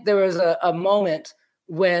don't think there was a moment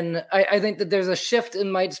when I think that there's a shift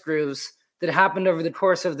in Mites grooves that happened over the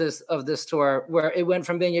course of this tour, where it went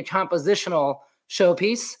from being a compositional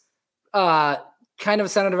showpiece, kind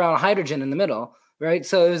of centered around hydrogen in the middle, right?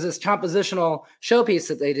 So it was this compositional showpiece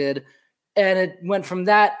that they did, and it went from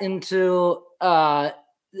that into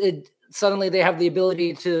suddenly they have the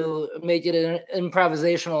ability to make it an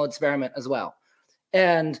improvisational experiment as well.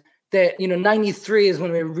 And that, 93 is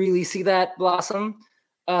when we really see that blossom,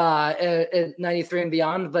 at 93 and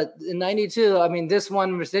beyond. But in 92, I mean, this one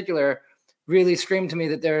in particular really screamed to me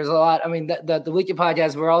that there's a lot. I mean, that the Wiki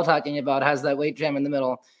podcast we're all talking about has that weight jam in the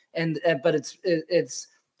middle. But it's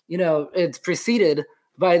preceded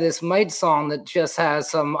by this Mites song that just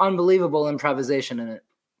has some unbelievable improvisation in it.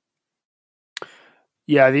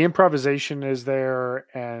 Yeah, the improvisation is there,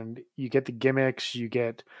 and you get the gimmicks. You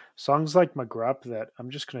get songs like McGrupp that I'm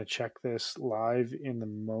just going to check this live in the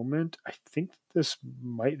moment. I think this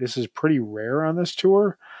is pretty rare on this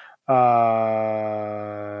tour.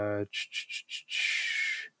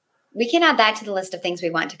 We can add that to the list of things we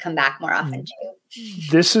want to come back more often to.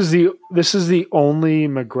 This is the only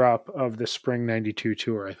McGrupp of the spring 92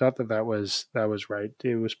 tour. I thought that was right.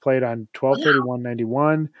 It was played on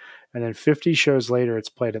 12/31/91, and then 50 shows later it's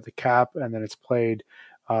played at the Cap, and then it's played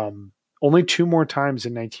only 2 more times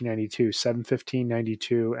in 1992,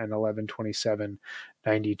 7/15/92 and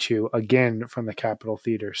 11/27/92, again from the Capitol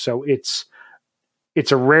Theater. So it's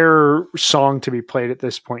a rare song to be played at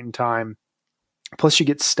this point in time. Plus you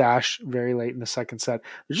get Stash very late in the second set.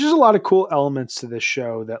 There's just a lot of cool elements to this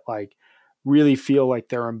show that like really feel like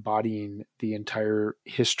they're embodying the entire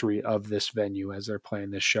history of this venue as they're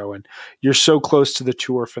playing this show. And you're so close to the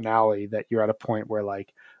tour finale that you're at a point where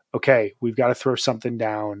like, okay, we've got to throw something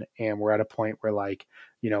down. And we're at a point where like,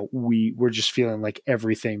 we're just feeling like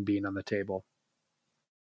everything being on the table.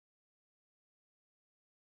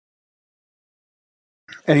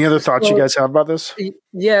 Any other thoughts you guys have about this?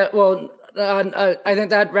 Yeah, well, I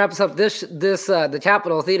think that wraps up this the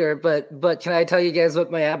Capitol Theater. But can I tell you guys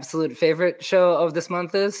what my absolute favorite show of this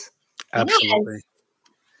month is? Absolutely. Yes.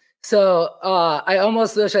 So I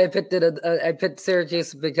almost wish I picked it. I picked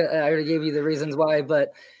Syracuse because I already gave you the reasons why.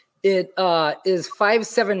 But it is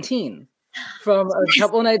 5/17 from a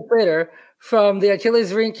couple nights later from the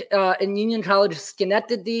Achilles Rink in Union College,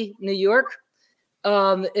 Schenectady, New York.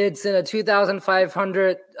 It's in a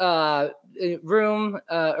 2,500 room,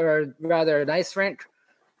 or rather a nice rink,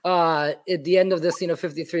 at the end of this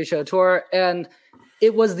 53 show tour. And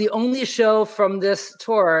it was the only show from this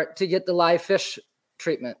tour to get the live Phish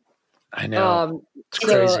treatment. I know. It's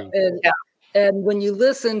crazy. And when you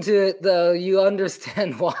listen to it, though, you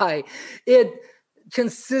understand why. It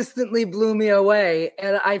consistently blew me away.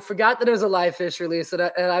 And I forgot that it was a live Phish release. And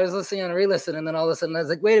I was listening on a re-listen. And then all of a sudden I was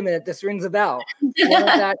like, wait a minute, this rings a bell.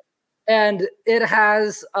 And it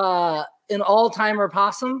has an all-timer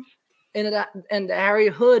Possum and Harry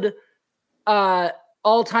Hood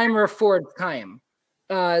all-timer for time.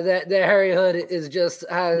 The Harry Hood is just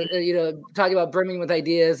talking about brimming with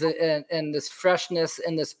ideas and this freshness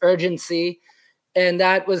and this urgency. and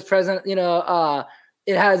that was present.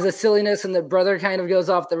 It has a silliness, and the brother kind of goes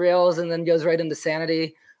off the rails and then goes right into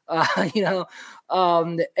sanity. It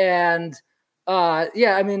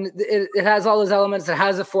has all those elements. It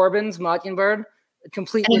has a Forbin's Mockingbird,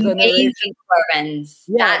 complete with a narration. Forbin's.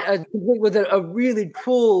 Complete with a really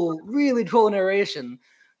cool narration.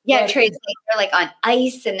 Yeah, Trey's they're like on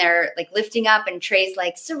ice and they're like lifting up, and Trey's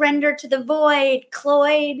like surrender to the void,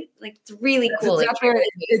 Cloyd. Like it's really cool. Exactly.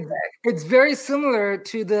 It's very similar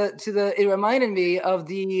to the. It reminded me of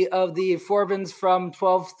the Forbin's from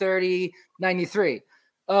 12/30/93,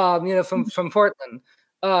 from Portland,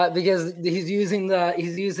 because he's using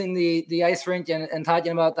the ice rink and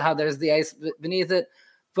talking about how there's the ice beneath it,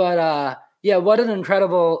 but what an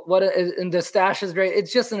incredible and the stash is great.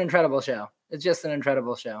 It's just an incredible show. It's just an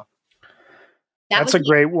incredible show. That's a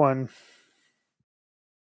great one.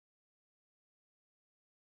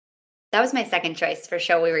 That was my second choice for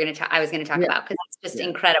show I was going to talk about, because it's just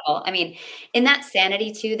incredible. I mean, in that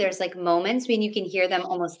sanity too, there's like moments when you can hear them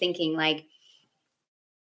almost thinking like,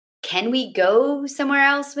 can we go somewhere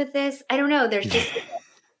else with this? I don't know. There's just,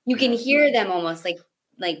 you can hear them almost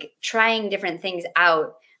like trying different things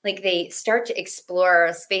out. Like they start to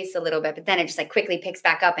explore space a little bit, but then it just like quickly picks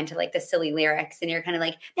back up into like the silly lyrics, and you're kind of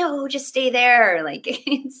like, no, just stay there. Like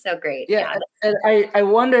it's so great. Yeah. And I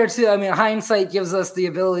wonder too, I mean, hindsight gives us the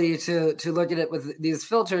ability to look at it with these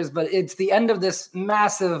filters, but it's the end of this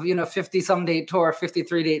massive, 50 some date tour,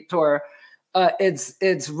 53 date tour.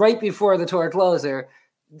 It's right before the tour closer.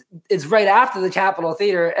 It's right after the Capitol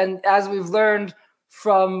Theater. And as we've learned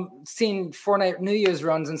from seeing 4-night New Year's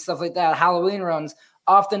runs and stuff like that, Halloween runs,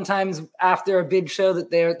 oftentimes after a big show that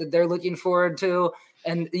they're looking forward to,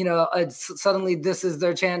 and suddenly this is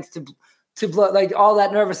their chance to blow, like all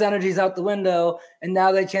that nervous energy is out the window, and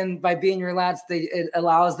now they can, by being relaxed, it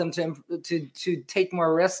allows them to take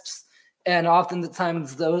more risks, and often the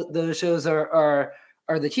times those shows are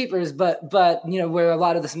the keepers, but where a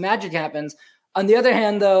lot of this magic happens. On the other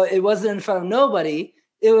hand, though, it wasn't in front of nobody.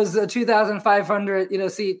 It was a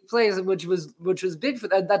 2,500 seat place, which was big for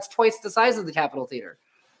that. That's twice the size of the Capitol Theater,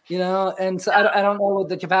 And so I don't know what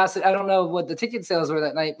the capacity. I don't know what the ticket sales were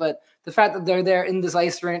that night, but the fact that they're there in this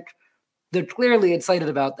ice rink, they're clearly excited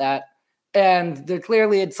about that, and they're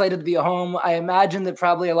clearly excited to be home. I imagine that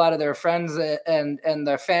probably a lot of their friends and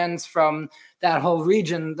their fans from that whole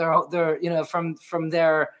region, they're from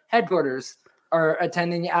their headquarters, are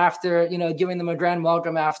attending after, giving them a grand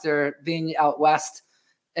welcome after being out west.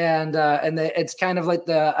 And it's kind of like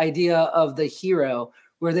the idea of the hero,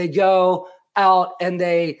 where they go out and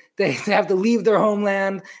they have to leave their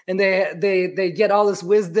homeland, and they get all this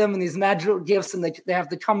wisdom and these magical gifts, and they have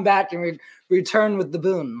to come back and return with the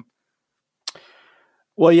boon.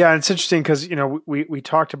 Well, yeah, it's interesting because, we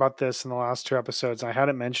talked about this in the last 2 episodes. I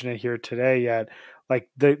hadn't mentioned it here today yet. Like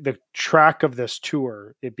the track of this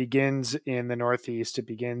tour, it begins in the Northeast. It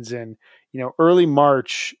begins in, early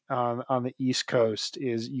March on the East Coast.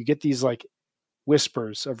 Is you get these like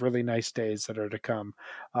whispers of really nice days that are to come.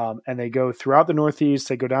 And they go throughout the Northeast.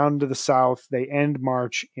 They go down to the South. They end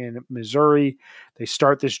March in Missouri. They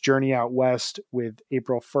start this journey out west with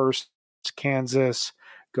April 1st, Kansas,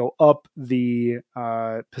 go up the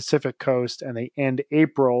Pacific coast, and they end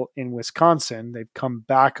April in Wisconsin. They've come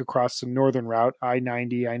back across the northern route,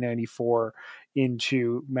 I-90, I-94,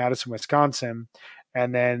 into Madison, Wisconsin.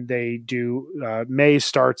 And then they do, May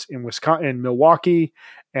starts in Milwaukee,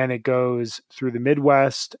 and it goes through the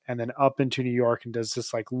Midwest and then up into New York, and does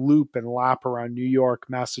this like loop and lap around New York,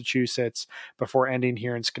 Massachusetts, before ending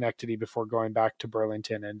here in Schenectady, before going back to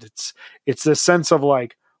Burlington. And it's this sense of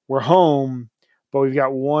like, we're home, but we've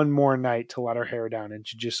got one more night to let our hair down and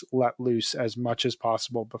to just let loose as much as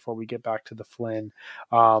possible before we get back to the Flynn,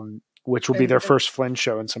 which will be their first Flynn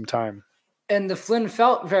show in some time. And the Flynn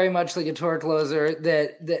felt very much like a tour closer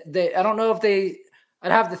that they, I don't know if they,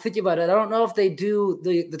 I'd have to think about it. I don't know if they do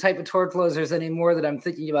the type of tour closers anymore that I'm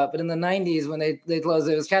thinking about, but in the 90s when they closed,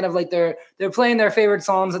 it was kind of like they're playing their favorite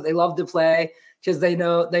songs that they love to play, because they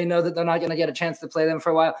know that they're not going to get a chance to play them for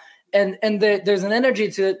a while. And there's an energy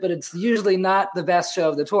to it, but it's usually not the best show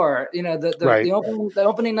of the tour. The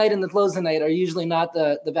opening night and the closing night are usually not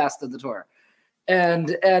the best of the tour.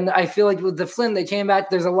 And I feel like with the Flynn, they came back.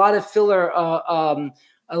 There's a lot of filler on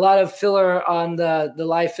the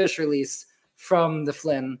live Fish release from the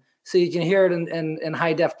Flynn, so you can hear it in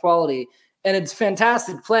high def quality, and it's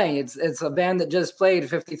fantastic playing. It's a band that just played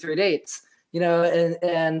 53 dates,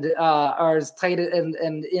 and are as tight and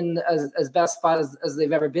in as best spot as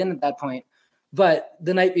they've ever been at that point. But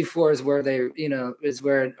the night before is where is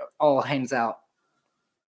where it all hangs out.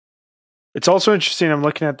 It's also interesting. I'm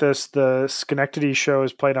looking at this. The Schenectady show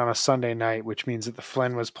is played on a Sunday night, which means that the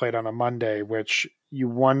Flynn was played on a Monday, which you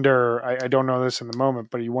wonder, I don't know this in the moment,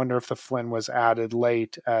 but you wonder if the Flynn was added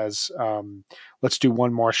late as let's do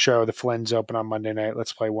one more show. The Flynn's open on Monday night.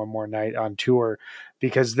 Let's play one more night on tour,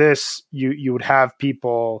 because this, you would have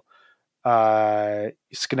people.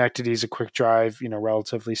 Schenectady is a quick drive,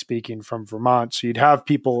 relatively speaking, from Vermont. So you'd have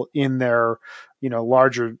people in their,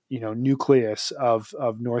 larger, nucleus of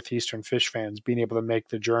Northeastern Fish fans being able to make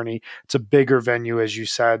the journey. It's a bigger venue, as you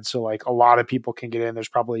said. So like a lot of people can get in. There's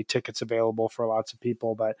probably tickets available for lots of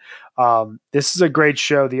people, but this is a great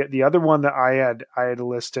show. The other one that I had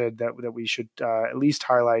listed that we should at least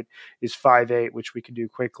highlight is 5/8, which we can do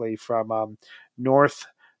quickly, from North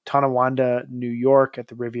Tonawanda, New York, at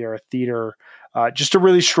the Riviera Theater. Just a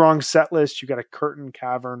really strong set list. You got a Curtain,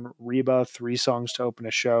 Cavern, Reba, 3 songs to open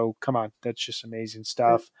a show. Come on, that's just amazing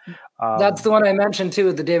stuff. That's the one I mentioned too,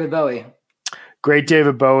 with the David Bowie. Great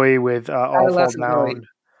David Bowie with All Fall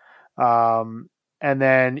Down. And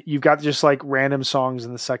then you've got just like random songs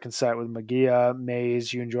in the second set with Magia,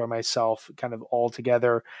 Maze, You Enjoy Myself, kind of all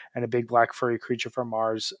together, and a Big Black Furry Creature from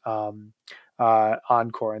Mars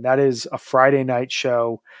encore. And that is a Friday night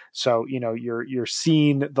show. So, you're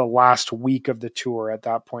seeing the last week of the tour at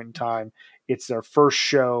that point in time. It's their first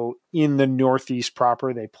show in the Northeast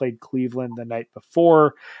proper. They played Cleveland the night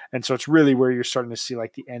before. And so it's really where you're starting to see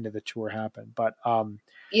like the end of the tour happen. But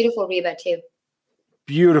beautiful Reba too.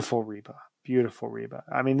 Beautiful Reba.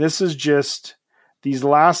 I mean, this is just these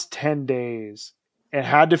last 10 days. It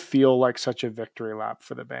had to feel like such a victory lap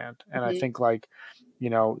for the band. And I think like,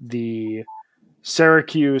 the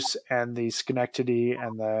Syracuse and the Schenectady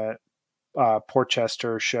and the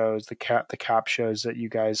Portchester shows, the Cap shows that you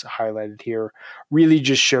guys highlighted here, really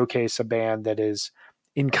just showcase a band that is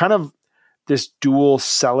in kind of this dual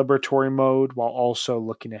celebratory mode while also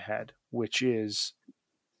looking ahead, which is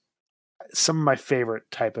some of my favorite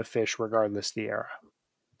type of Fish, regardless the era.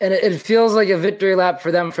 And it feels like a victory lap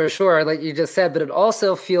for them for sure, like you just said, but it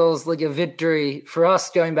also feels like a victory for us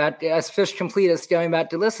going back, as Fish completists, going back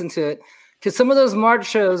to listen to it. Because some of those March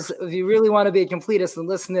shows, if you really want to be a completist and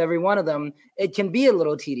listen to every one of them, it can be a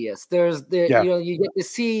little tedious. You get to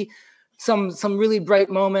see some really bright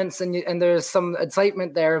moments, and there's some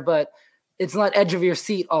excitement there, but it's not edge of your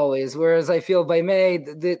seat always. Whereas I feel by May,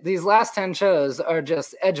 these last 10 shows are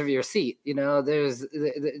just edge of your seat. There's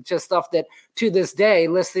just stuff that to this day,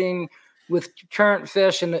 listening with current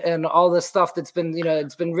Fish and all this stuff that's been,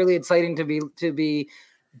 it's been really exciting to be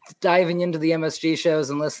diving into the MSG shows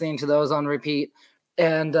and listening to those on repeat,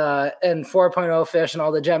 and 4.0 Fish and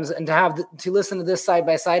all the gems, and to listen to this side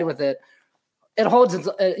by side with it, it holds its,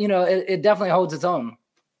 it definitely holds its own.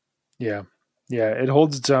 Yeah, it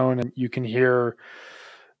holds its own, and you can hear.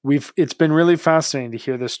 It's been really fascinating to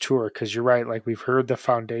hear this tour, because you're right. Like, we've heard the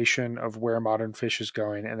foundation of where Modern Fish is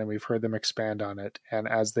going, and then we've heard them expand on it. And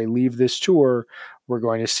as they leave this tour, we're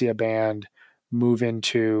going to see a band move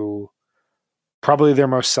into probably their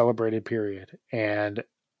most celebrated period. And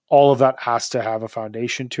all of that has to have a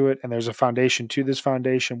foundation to it. And there's a foundation to this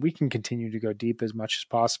foundation. We can continue to go deep as much as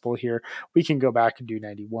possible here. We can go back and do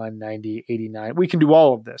 91, 90, 89. We can do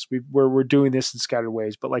all of this. We're doing this in scattered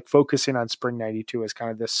ways, but like focusing on Spring 92 as kind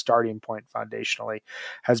of this starting point foundationally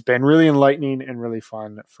has been really enlightening and really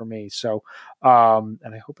fun for me. So, and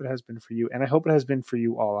I hope it has been for you. And I hope it has been for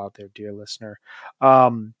you all out there, dear listener.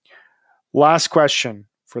 Last question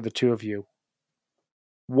for the two of you.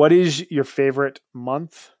 What is your favorite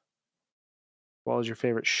month, as well as your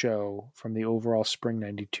favorite show from the overall Spring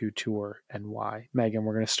 92 tour, and why? Megan,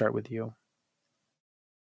 we're going to start with you.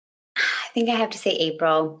 I think I have to say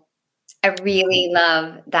April. I really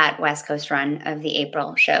love that West Coast run of the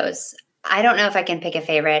April shows. I don't know if I can pick a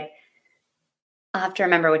favorite. I'll have to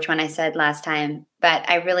remember which one I said last time, but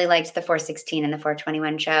I really liked the 416 and the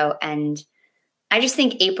 421 show. And I just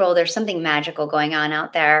think April, there's something magical going on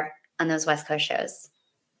out there on those West Coast shows.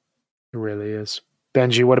 It really is.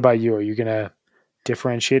 Benjy, what about you? Are you going to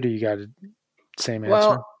differentiate, or you got the same answer?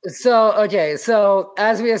 Well, so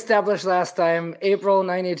as we established last time, April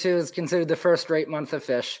 92 is considered the first straight month of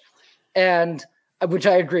Fish, and which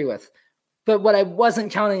I agree with. But what I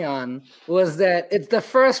wasn't counting on was that it's the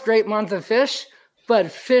first straight month of Fish,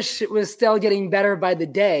 but Fish was still getting better by the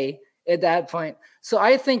day at that point. So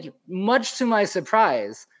I think, much to my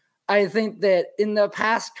surprise, I think that in the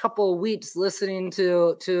past couple of weeks listening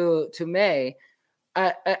to May,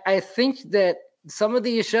 I think that some of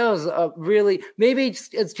these shows really, maybe it's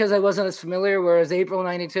because I wasn't as familiar, whereas April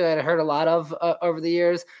 92 I'd heard a lot of over the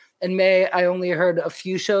years. In May, I only heard a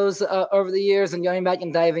few shows over the years, and going back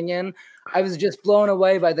and diving in, I was just blown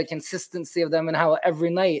away by the consistency of them and how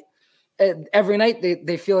every night every night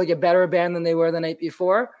they feel like a better band than they were the night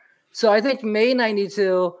before. So I think May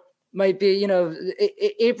 92 might be,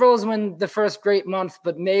 April is when the first great month,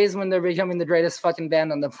 but May is when they're becoming the greatest fucking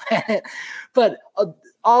band on the planet. But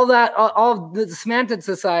all the semantics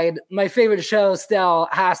aside, my favorite show still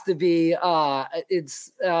has to be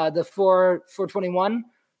it's the 421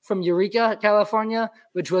 from Eureka, California,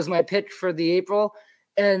 which was my pick for the April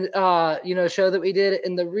and show that we did.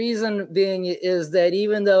 And the reason being is that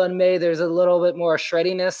even though in May there's a little bit more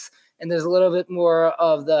shreddiness and there's a little bit more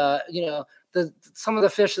of the some of the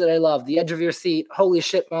Fish that I love, the edge of your seat, holy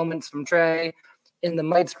shit moments from Trey, in the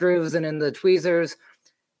Mites grooves and in the tweezers.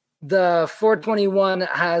 The 421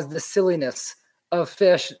 has the silliness of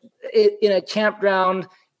Fish in a campground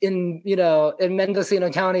in Mendocino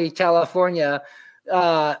County, California,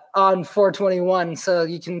 on 421. So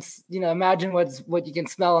you can imagine what you can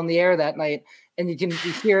smell in the air that night, and you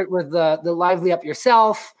hear it with the Lively Up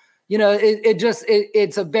Yourself.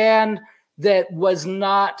 It's a band that was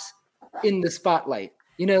not in the spotlight.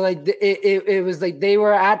 It was like they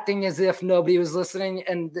were acting as if nobody was listening,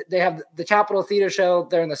 and they have the Capitol Theater show.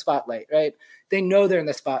 They're in the spotlight, right? They know they're in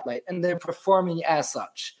the spotlight, and they're performing as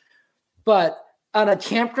such. But on a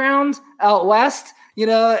campground out west,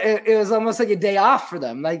 it was almost like a day off for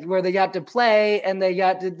them, like where they got to play, and they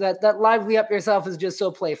got to, that Lively Up Yourself is just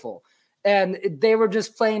so playful, and they were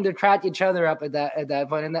just playing to crack each other up at that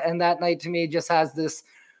point. And that night to me just has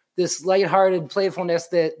this lighthearted playfulness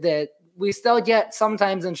that we still get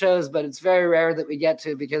sometimes in shows, but it's very rare that we get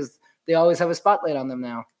to because they always have a spotlight on them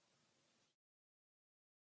now.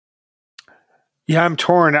 Yeah, I'm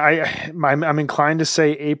torn. I'm inclined to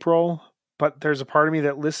say April, but there's a part of me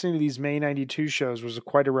that listening to these May 92 shows was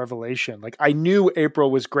quite a revelation. Like I knew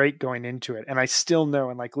April was great going into it, and I still know,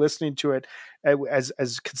 and like listening to it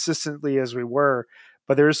as consistently as we were,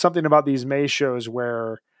 but there is something about these May shows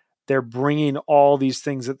where they're bringing all these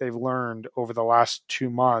things that they've learned over the last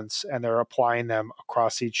 2 months and they're applying them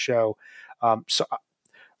across each show. So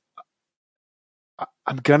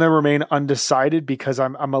I'm going to remain undecided because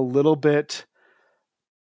I'm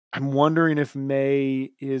wondering if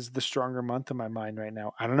May is the stronger month in my mind right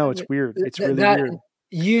now. I don't know. It's weird. It's really weird.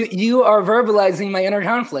 You are verbalizing my inner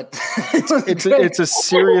conflict. It's a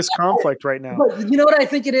serious conflict right now. But you know what I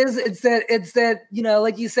think it is? It's that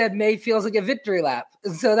like you said, May feels like a victory lap.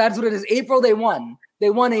 So that's what it is. April, they won. They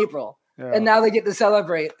won April. Yeah. And now they get to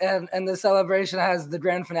celebrate. And the celebration has the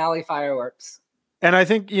grand finale fireworks. And I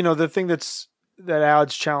think, the thing that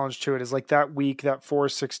adds challenge to it is like that week, that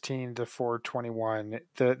 416 to 421,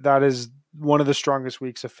 that is one of the strongest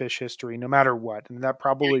weeks of Fish history, no matter what. And that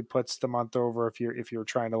probably puts the month over if you're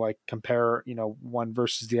trying to like compare, one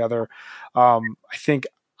versus the other. I think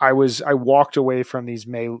I walked away from these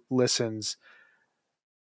May listens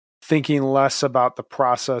thinking less about the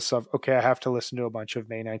process of, okay, I have to listen to a bunch of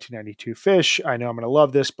May 1992 Fish. I know I'm going to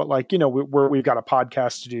love this, but like, we've got a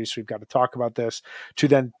podcast to do, so we've got to talk about this, to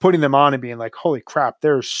then putting them on and being like, holy crap,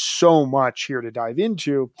 there's so much here to dive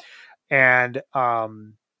into. And,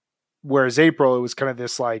 whereas April, it was kind of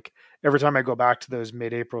this, like, every time I go back to those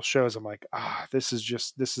mid-April shows, I'm like, this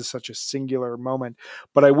is such a singular moment.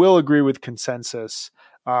 But I will agree with consensus.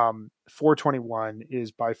 421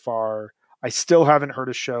 is by far, I still haven't heard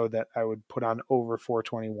a show that I would put on over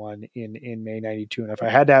 421 in May 92. And if I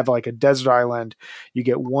had to have like a desert island, you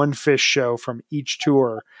get one Fish show from each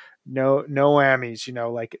tour. No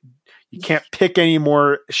Emmys, like you can't pick any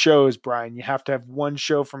more shows, Brian. You have to have one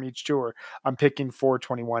show from each tour. I'm picking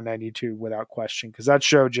 421-92 without question, because that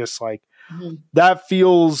show just like that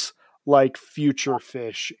feels like future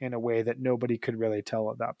Fish in a way that nobody could really tell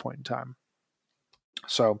at that point in time.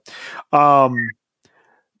 So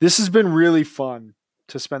this has been really fun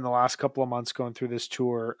to spend the last couple of months going through this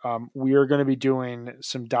tour. We are going to be doing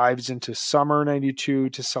some dives into summer 92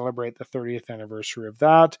 to celebrate the 30th anniversary of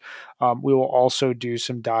that. We will also do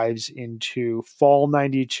some dives into fall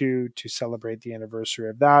 92 to celebrate the anniversary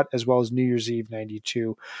of that, as well as New Year's Eve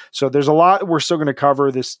 92. So there's a lot we're still going to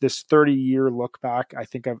cover this 30-year look back. I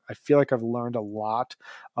feel like I've learned a lot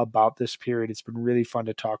about this period. It's been really fun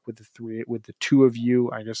to talk with the two of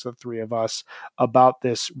you, I guess the three of us, about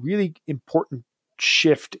this really important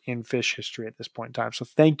shift in Fish history at this point in time. So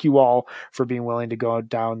thank you all for being willing to go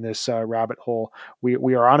down this rabbit hole. We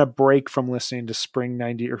are on a break from listening to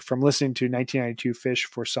from listening to 1992 Fish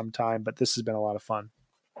for some time, but this has been a lot of fun.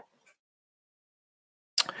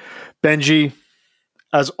 Benjy,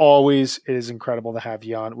 as always, it is incredible to have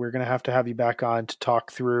you on. We're going to have you back on to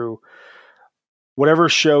talk through whatever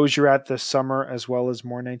shows you're at this summer, as well as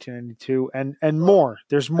more 1992 and more.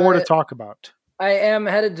 There's more to talk about. I am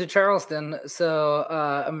headed to Charleston, so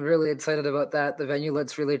I'm really excited about that. The venue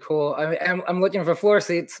looks really cool. I'm looking for floor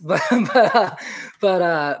seats, but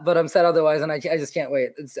I'm set otherwise, and I just can't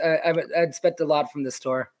wait. I expect a lot from this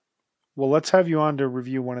tour. Well, let's have you on to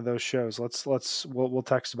review one of those shows. We'll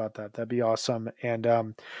text about that. That'd be awesome.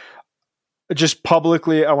 And just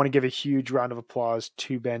publicly, I want to give a huge round of applause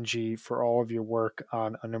to Benjy for all of your work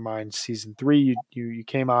on Undermine season 3. You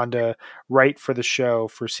came on to write for the show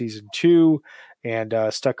for season 2 and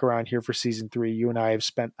stuck around here for season 3. You and I have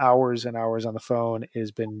spent hours and hours on the phone. It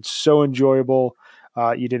has been so enjoyable.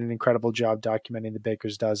 You did an incredible job documenting the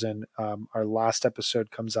Baker's Dozen. Our last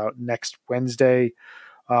episode comes out next Wednesday.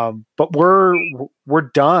 But we're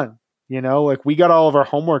done, like we got all of our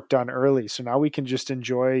homework done early. So now we can just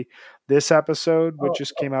enjoy this episode, which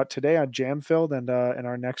just came out today on Jam Filled, and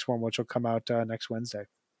our next one, which will come out next Wednesday.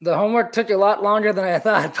 The homework took a lot longer than I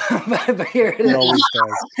thought, but here it is. It always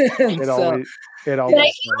does. It always but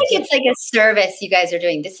I feel like it's like a service you guys are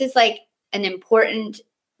doing. This is like an important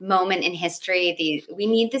moment in history. We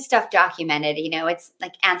need this stuff documented. It's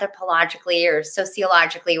like anthropologically or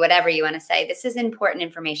sociologically, whatever you want to say. This is important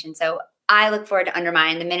information. So I look forward to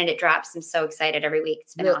Undermine the minute it drops. I'm so excited every week.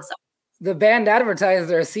 It's been awesome. The band advertised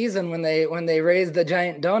their season when they raised the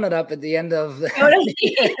giant donut up at the end of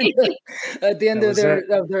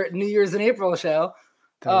their New Year's and April show.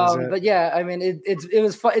 But yeah, I mean, it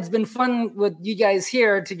was fun. It's been fun with you guys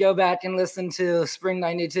here to go back and listen to Spring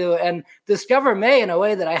 '92 and discover May in a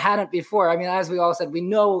way that I hadn't before. I mean, as we all said, we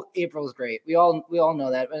know April's great. We all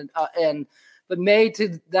know that, but May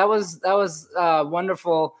too. That was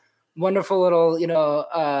wonderful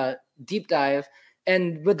little deep dive.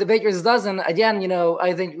 And with the Baker's Dozen, again,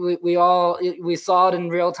 I think we saw it in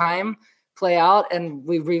real time play out, and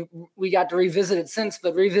we got to revisit it since,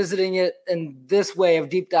 but revisiting it in this way of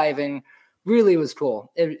deep diving really was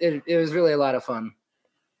cool. It was really a lot of fun.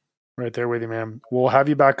 Right there with you, man. We'll have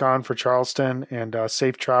you back on for Charleston, and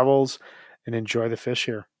safe travels, and enjoy the fish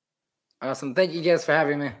here. Awesome. Thank you guys for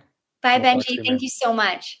having me. Bye, Benjy. Thank you so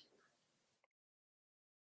much.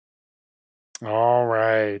 All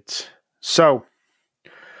right. So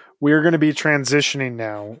we're going to be transitioning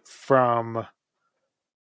now from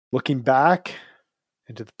looking back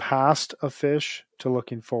into the past of fish to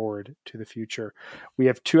looking forward to the future. We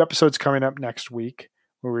have 2 episodes coming up next week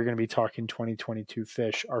where we're going to be talking 2022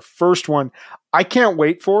 fish. Our first one, I can't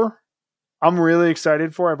wait for. I'm really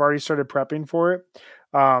excited for. I've already started prepping for it.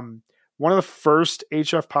 One of the first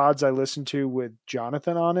HF pods I listened to with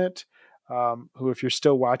Jonathan on it, who, if you're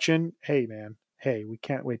still watching, hey, man, hey, we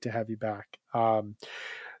can't wait to have you back.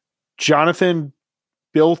 Jonathan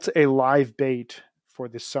built a live bait for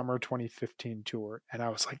the summer 2015 tour. And I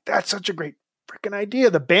was like, that's such a great freaking idea.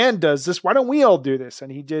 The band does this. Why don't we all do this?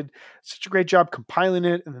 And he did such a great job compiling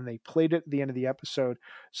it. And then they played it at the end of the episode.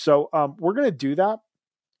 So we're going to do that.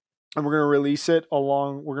 And we're going to release it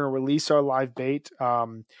we're going to release our live bait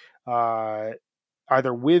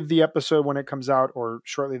either with the episode when it comes out or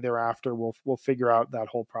shortly thereafter. We'll figure out that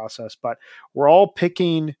whole process. But we're all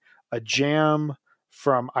picking a jam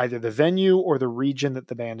from either the venue or the region that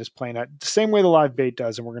the band is playing at, the same way the live bait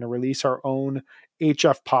does. And we're going to release our own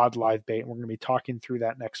HF pod live bait. And we're going to be talking through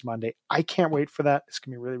that next Monday. I can't wait for that. It's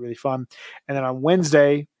going to be really, really fun. And then on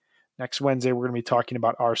next Wednesday, we're going to be talking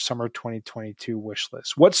about our summer 2022 wish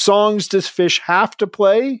list. What songs does Fish have to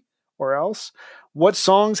play or else? What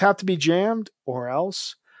songs have to be jammed or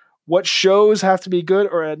else? What shows have to be good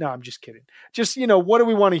or no, I'm just kidding. Just, what do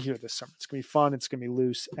we want to hear this summer? It's going to be fun. It's going to be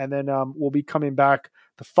loose. And then we'll be coming back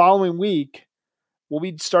the following week. We'll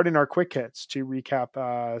be starting our quick hits to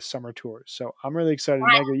recap summer tours. So I'm really excited.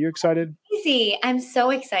 Meg, are you excited? Easy. I'm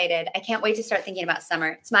so excited. I can't wait to start thinking about summer.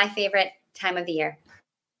 It's my favorite time of the year.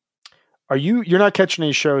 You're not catching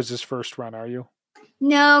any shows this first run, are you?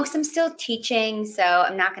 No, because I'm still teaching. So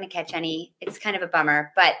I'm not going to catch any. It's kind of a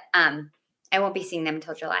bummer, but I won't be seeing them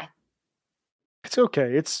until July. It's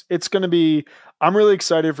okay. It's going to be, I'm really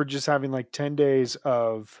excited for just having like 10 days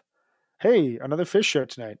of, hey, another fish show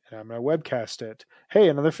tonight. And I'm going to webcast it. Hey,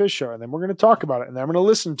 another fish show. And then we're going to talk about it. And then I'm going to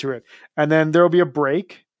listen to it. And then there'll be a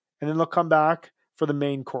break. And then they'll come back for the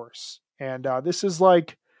main course. And this is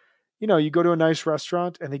like, you go to a nice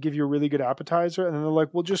restaurant and they give you a really good appetizer. And then they're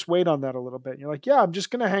like, we'll just wait on that a little bit. And you're like, yeah, I'm just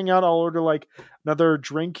going to hang out. I'll order like another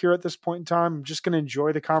drink here at this point in time. I'm just going to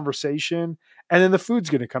enjoy the conversation. And then the food's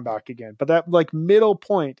going to come back again. But that like middle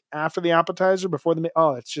point after the appetizer, before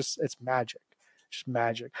it's magic. Just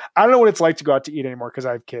magic. I don't know what it's like to go out to eat anymore because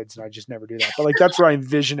I have kids and I just never do that. But like, that's what I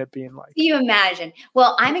envision it being like. You imagine.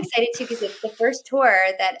 Well, I'm excited too because it's the first tour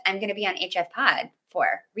that I'm going to be on HF Pod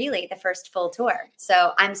for, really, the first full tour.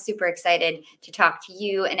 So I'm super excited to talk to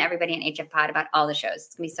you and everybody in HF Pod about all the shows.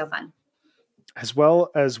 It's going to be so fun. As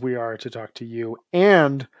well as we are to talk to you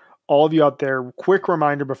and all of you out there. Quick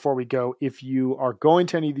reminder before we go, if you are going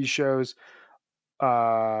to any of these shows,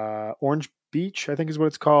 Orange Beach, I think is what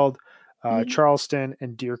it's called, Charleston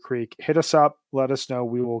and Deer Creek, hit us up. Let us know.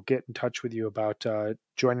 We will get in touch with you about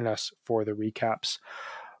joining us for the recaps.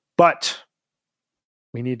 But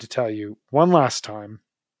we need to tell you one last time.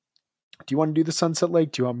 Do you want to do the Sunset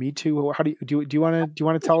Lake? Do you want me to? How do you want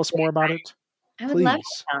to tell us more about it? I would love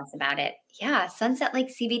to tell us about it. Yeah, Sunset Lake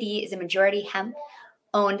CBD is a majority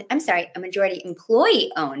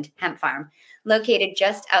employee-owned hemp farm located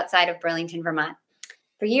just outside of Burlington, Vermont.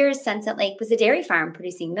 For years, Sunset Lake was a dairy farm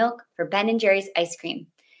producing milk for Ben & Jerry's ice cream.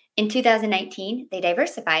 In 2019, they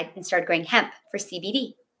diversified and started growing hemp for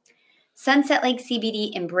CBD. Sunset Lake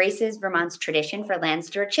CBD embraces Vermont's tradition for land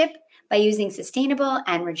stewardship by using sustainable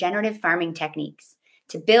and regenerative farming techniques.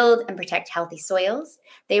 To build and protect healthy soils,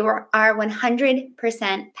 they are 100%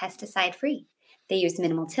 pesticide-free. They use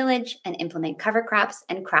minimal tillage and implement cover crops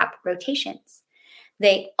and crop rotations.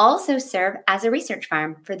 They also serve as a research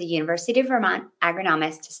farm for the University of Vermont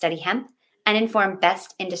agronomists to study hemp and inform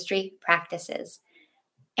best industry practices.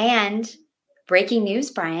 And breaking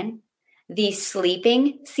news, Brian, the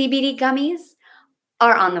sleeping CBD gummies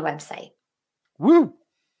are on the website. Woo!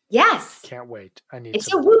 Yes. Can't wait.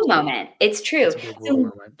 It's a woo moment. It's true. It's a big woo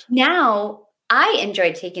moment. Now, I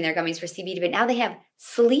enjoyed taking their gummies for CBD, but now they have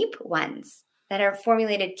sleep ones that are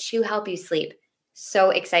formulated to help you sleep. So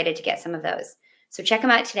excited to get some of those. So check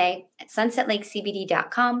them out today at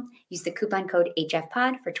sunsetlakecbd.com. Use the coupon code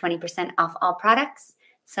HFPOD for 20% off all products.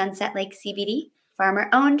 Sunset Lake CBD, farmer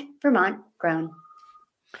owned, Vermont grown.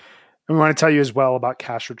 And we want to tell you as well about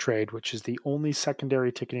Cash or Trade, which is the only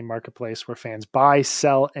secondary ticketing marketplace where fans buy,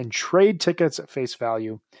 sell, and trade tickets at face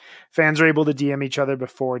value. Fans are able to DM each other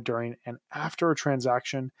before, during, and after a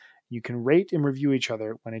transaction. You can rate and review each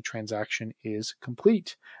other when a transaction is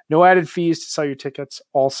complete. No added fees to sell your tickets.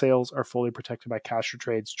 All sales are fully protected by Cash or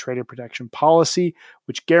Trade's trader protection policy,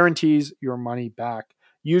 which guarantees your money back.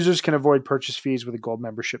 Users can avoid purchase fees with a gold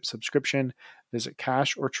membership subscription. Visit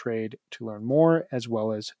Cash or Trade to learn more, as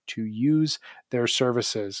well as to use their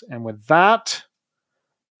services. And with that,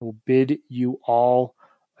 we'll bid you all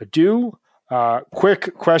adieu.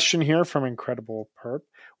 Quick question here from Incredible Perp.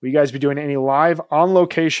 Will you guys be doing any live on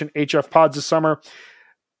location HF pods this summer?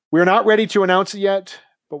 We're not ready to announce it yet,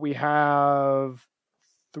 but we have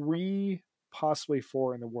 3, possibly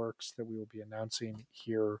 4 in the works that we will be announcing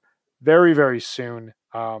here very, very soon.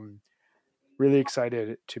 Really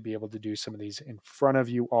excited to be able to do some of these in front of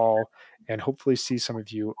you all and hopefully see some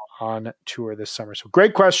of you on tour this summer. So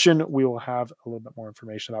great question. We will have a little bit more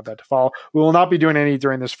information about that to follow. We will not be doing any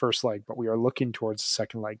during this first leg, but we are looking towards the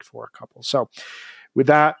second leg for a couple. So with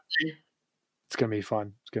that, it's going to be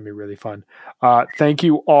fun. It's going to be really fun. Thank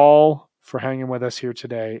you all for hanging with us here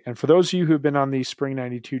today. And for those of you who've been on the Spring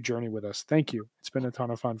 92 journey with us, thank you. It's been a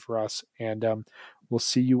ton of fun for us. And we'll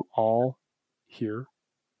see you all here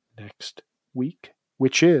next week,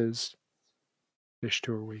 which is Fish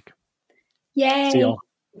Tour Week. Yay. See y'all.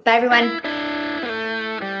 Bye, everyone.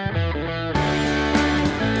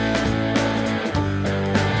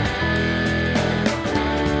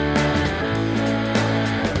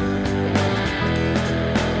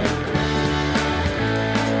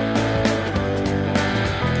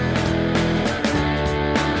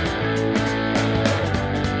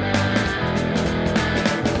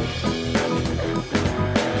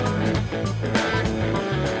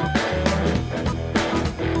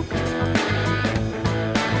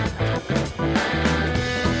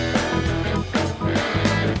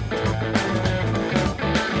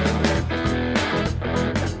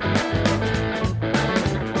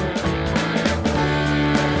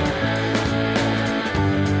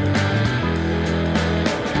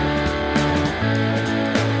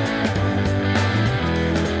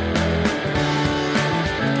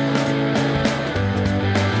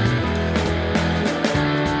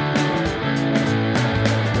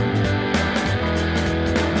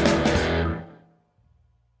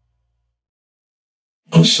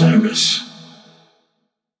 Osiris.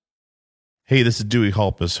 Hey, this is Dewey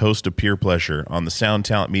Halpus, host of Peer Pleasure on the Sound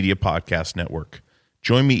Talent Media Podcast Network.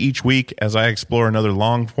 Join me each week as I explore another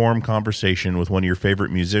long-form conversation with one of your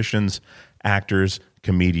favorite musicians, actors,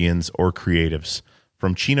 comedians, or creatives.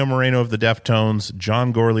 From Chino Moreno of the Deftones,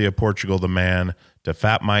 John Gorley of Portugal the Man, to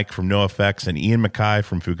Fat Mike from NoFX and Ian MacKaye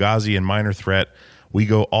from Fugazi and Minor Threat, we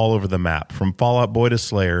go all over the map. From Fall Out Boy to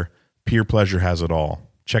Slayer, Peer Pleasure has it all.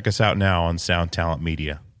 Check us out now on Sound Talent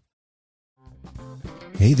Media.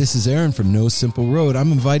 Hey, this is Aaron from No Simple Road.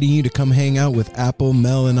 I'm inviting you to come hang out with Apple,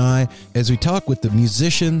 Mel, and I as we talk with the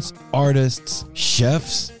musicians, artists,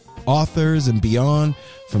 chefs, authors, and beyond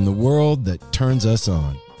from the world that turns us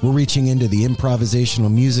on. We're reaching into the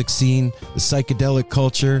improvisational music scene, the psychedelic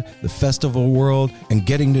culture, the festival world, and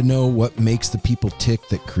getting to know what makes the people tick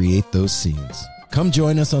that create those scenes. Come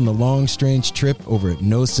join us on the long, strange trip over at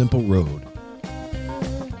No Simple Road.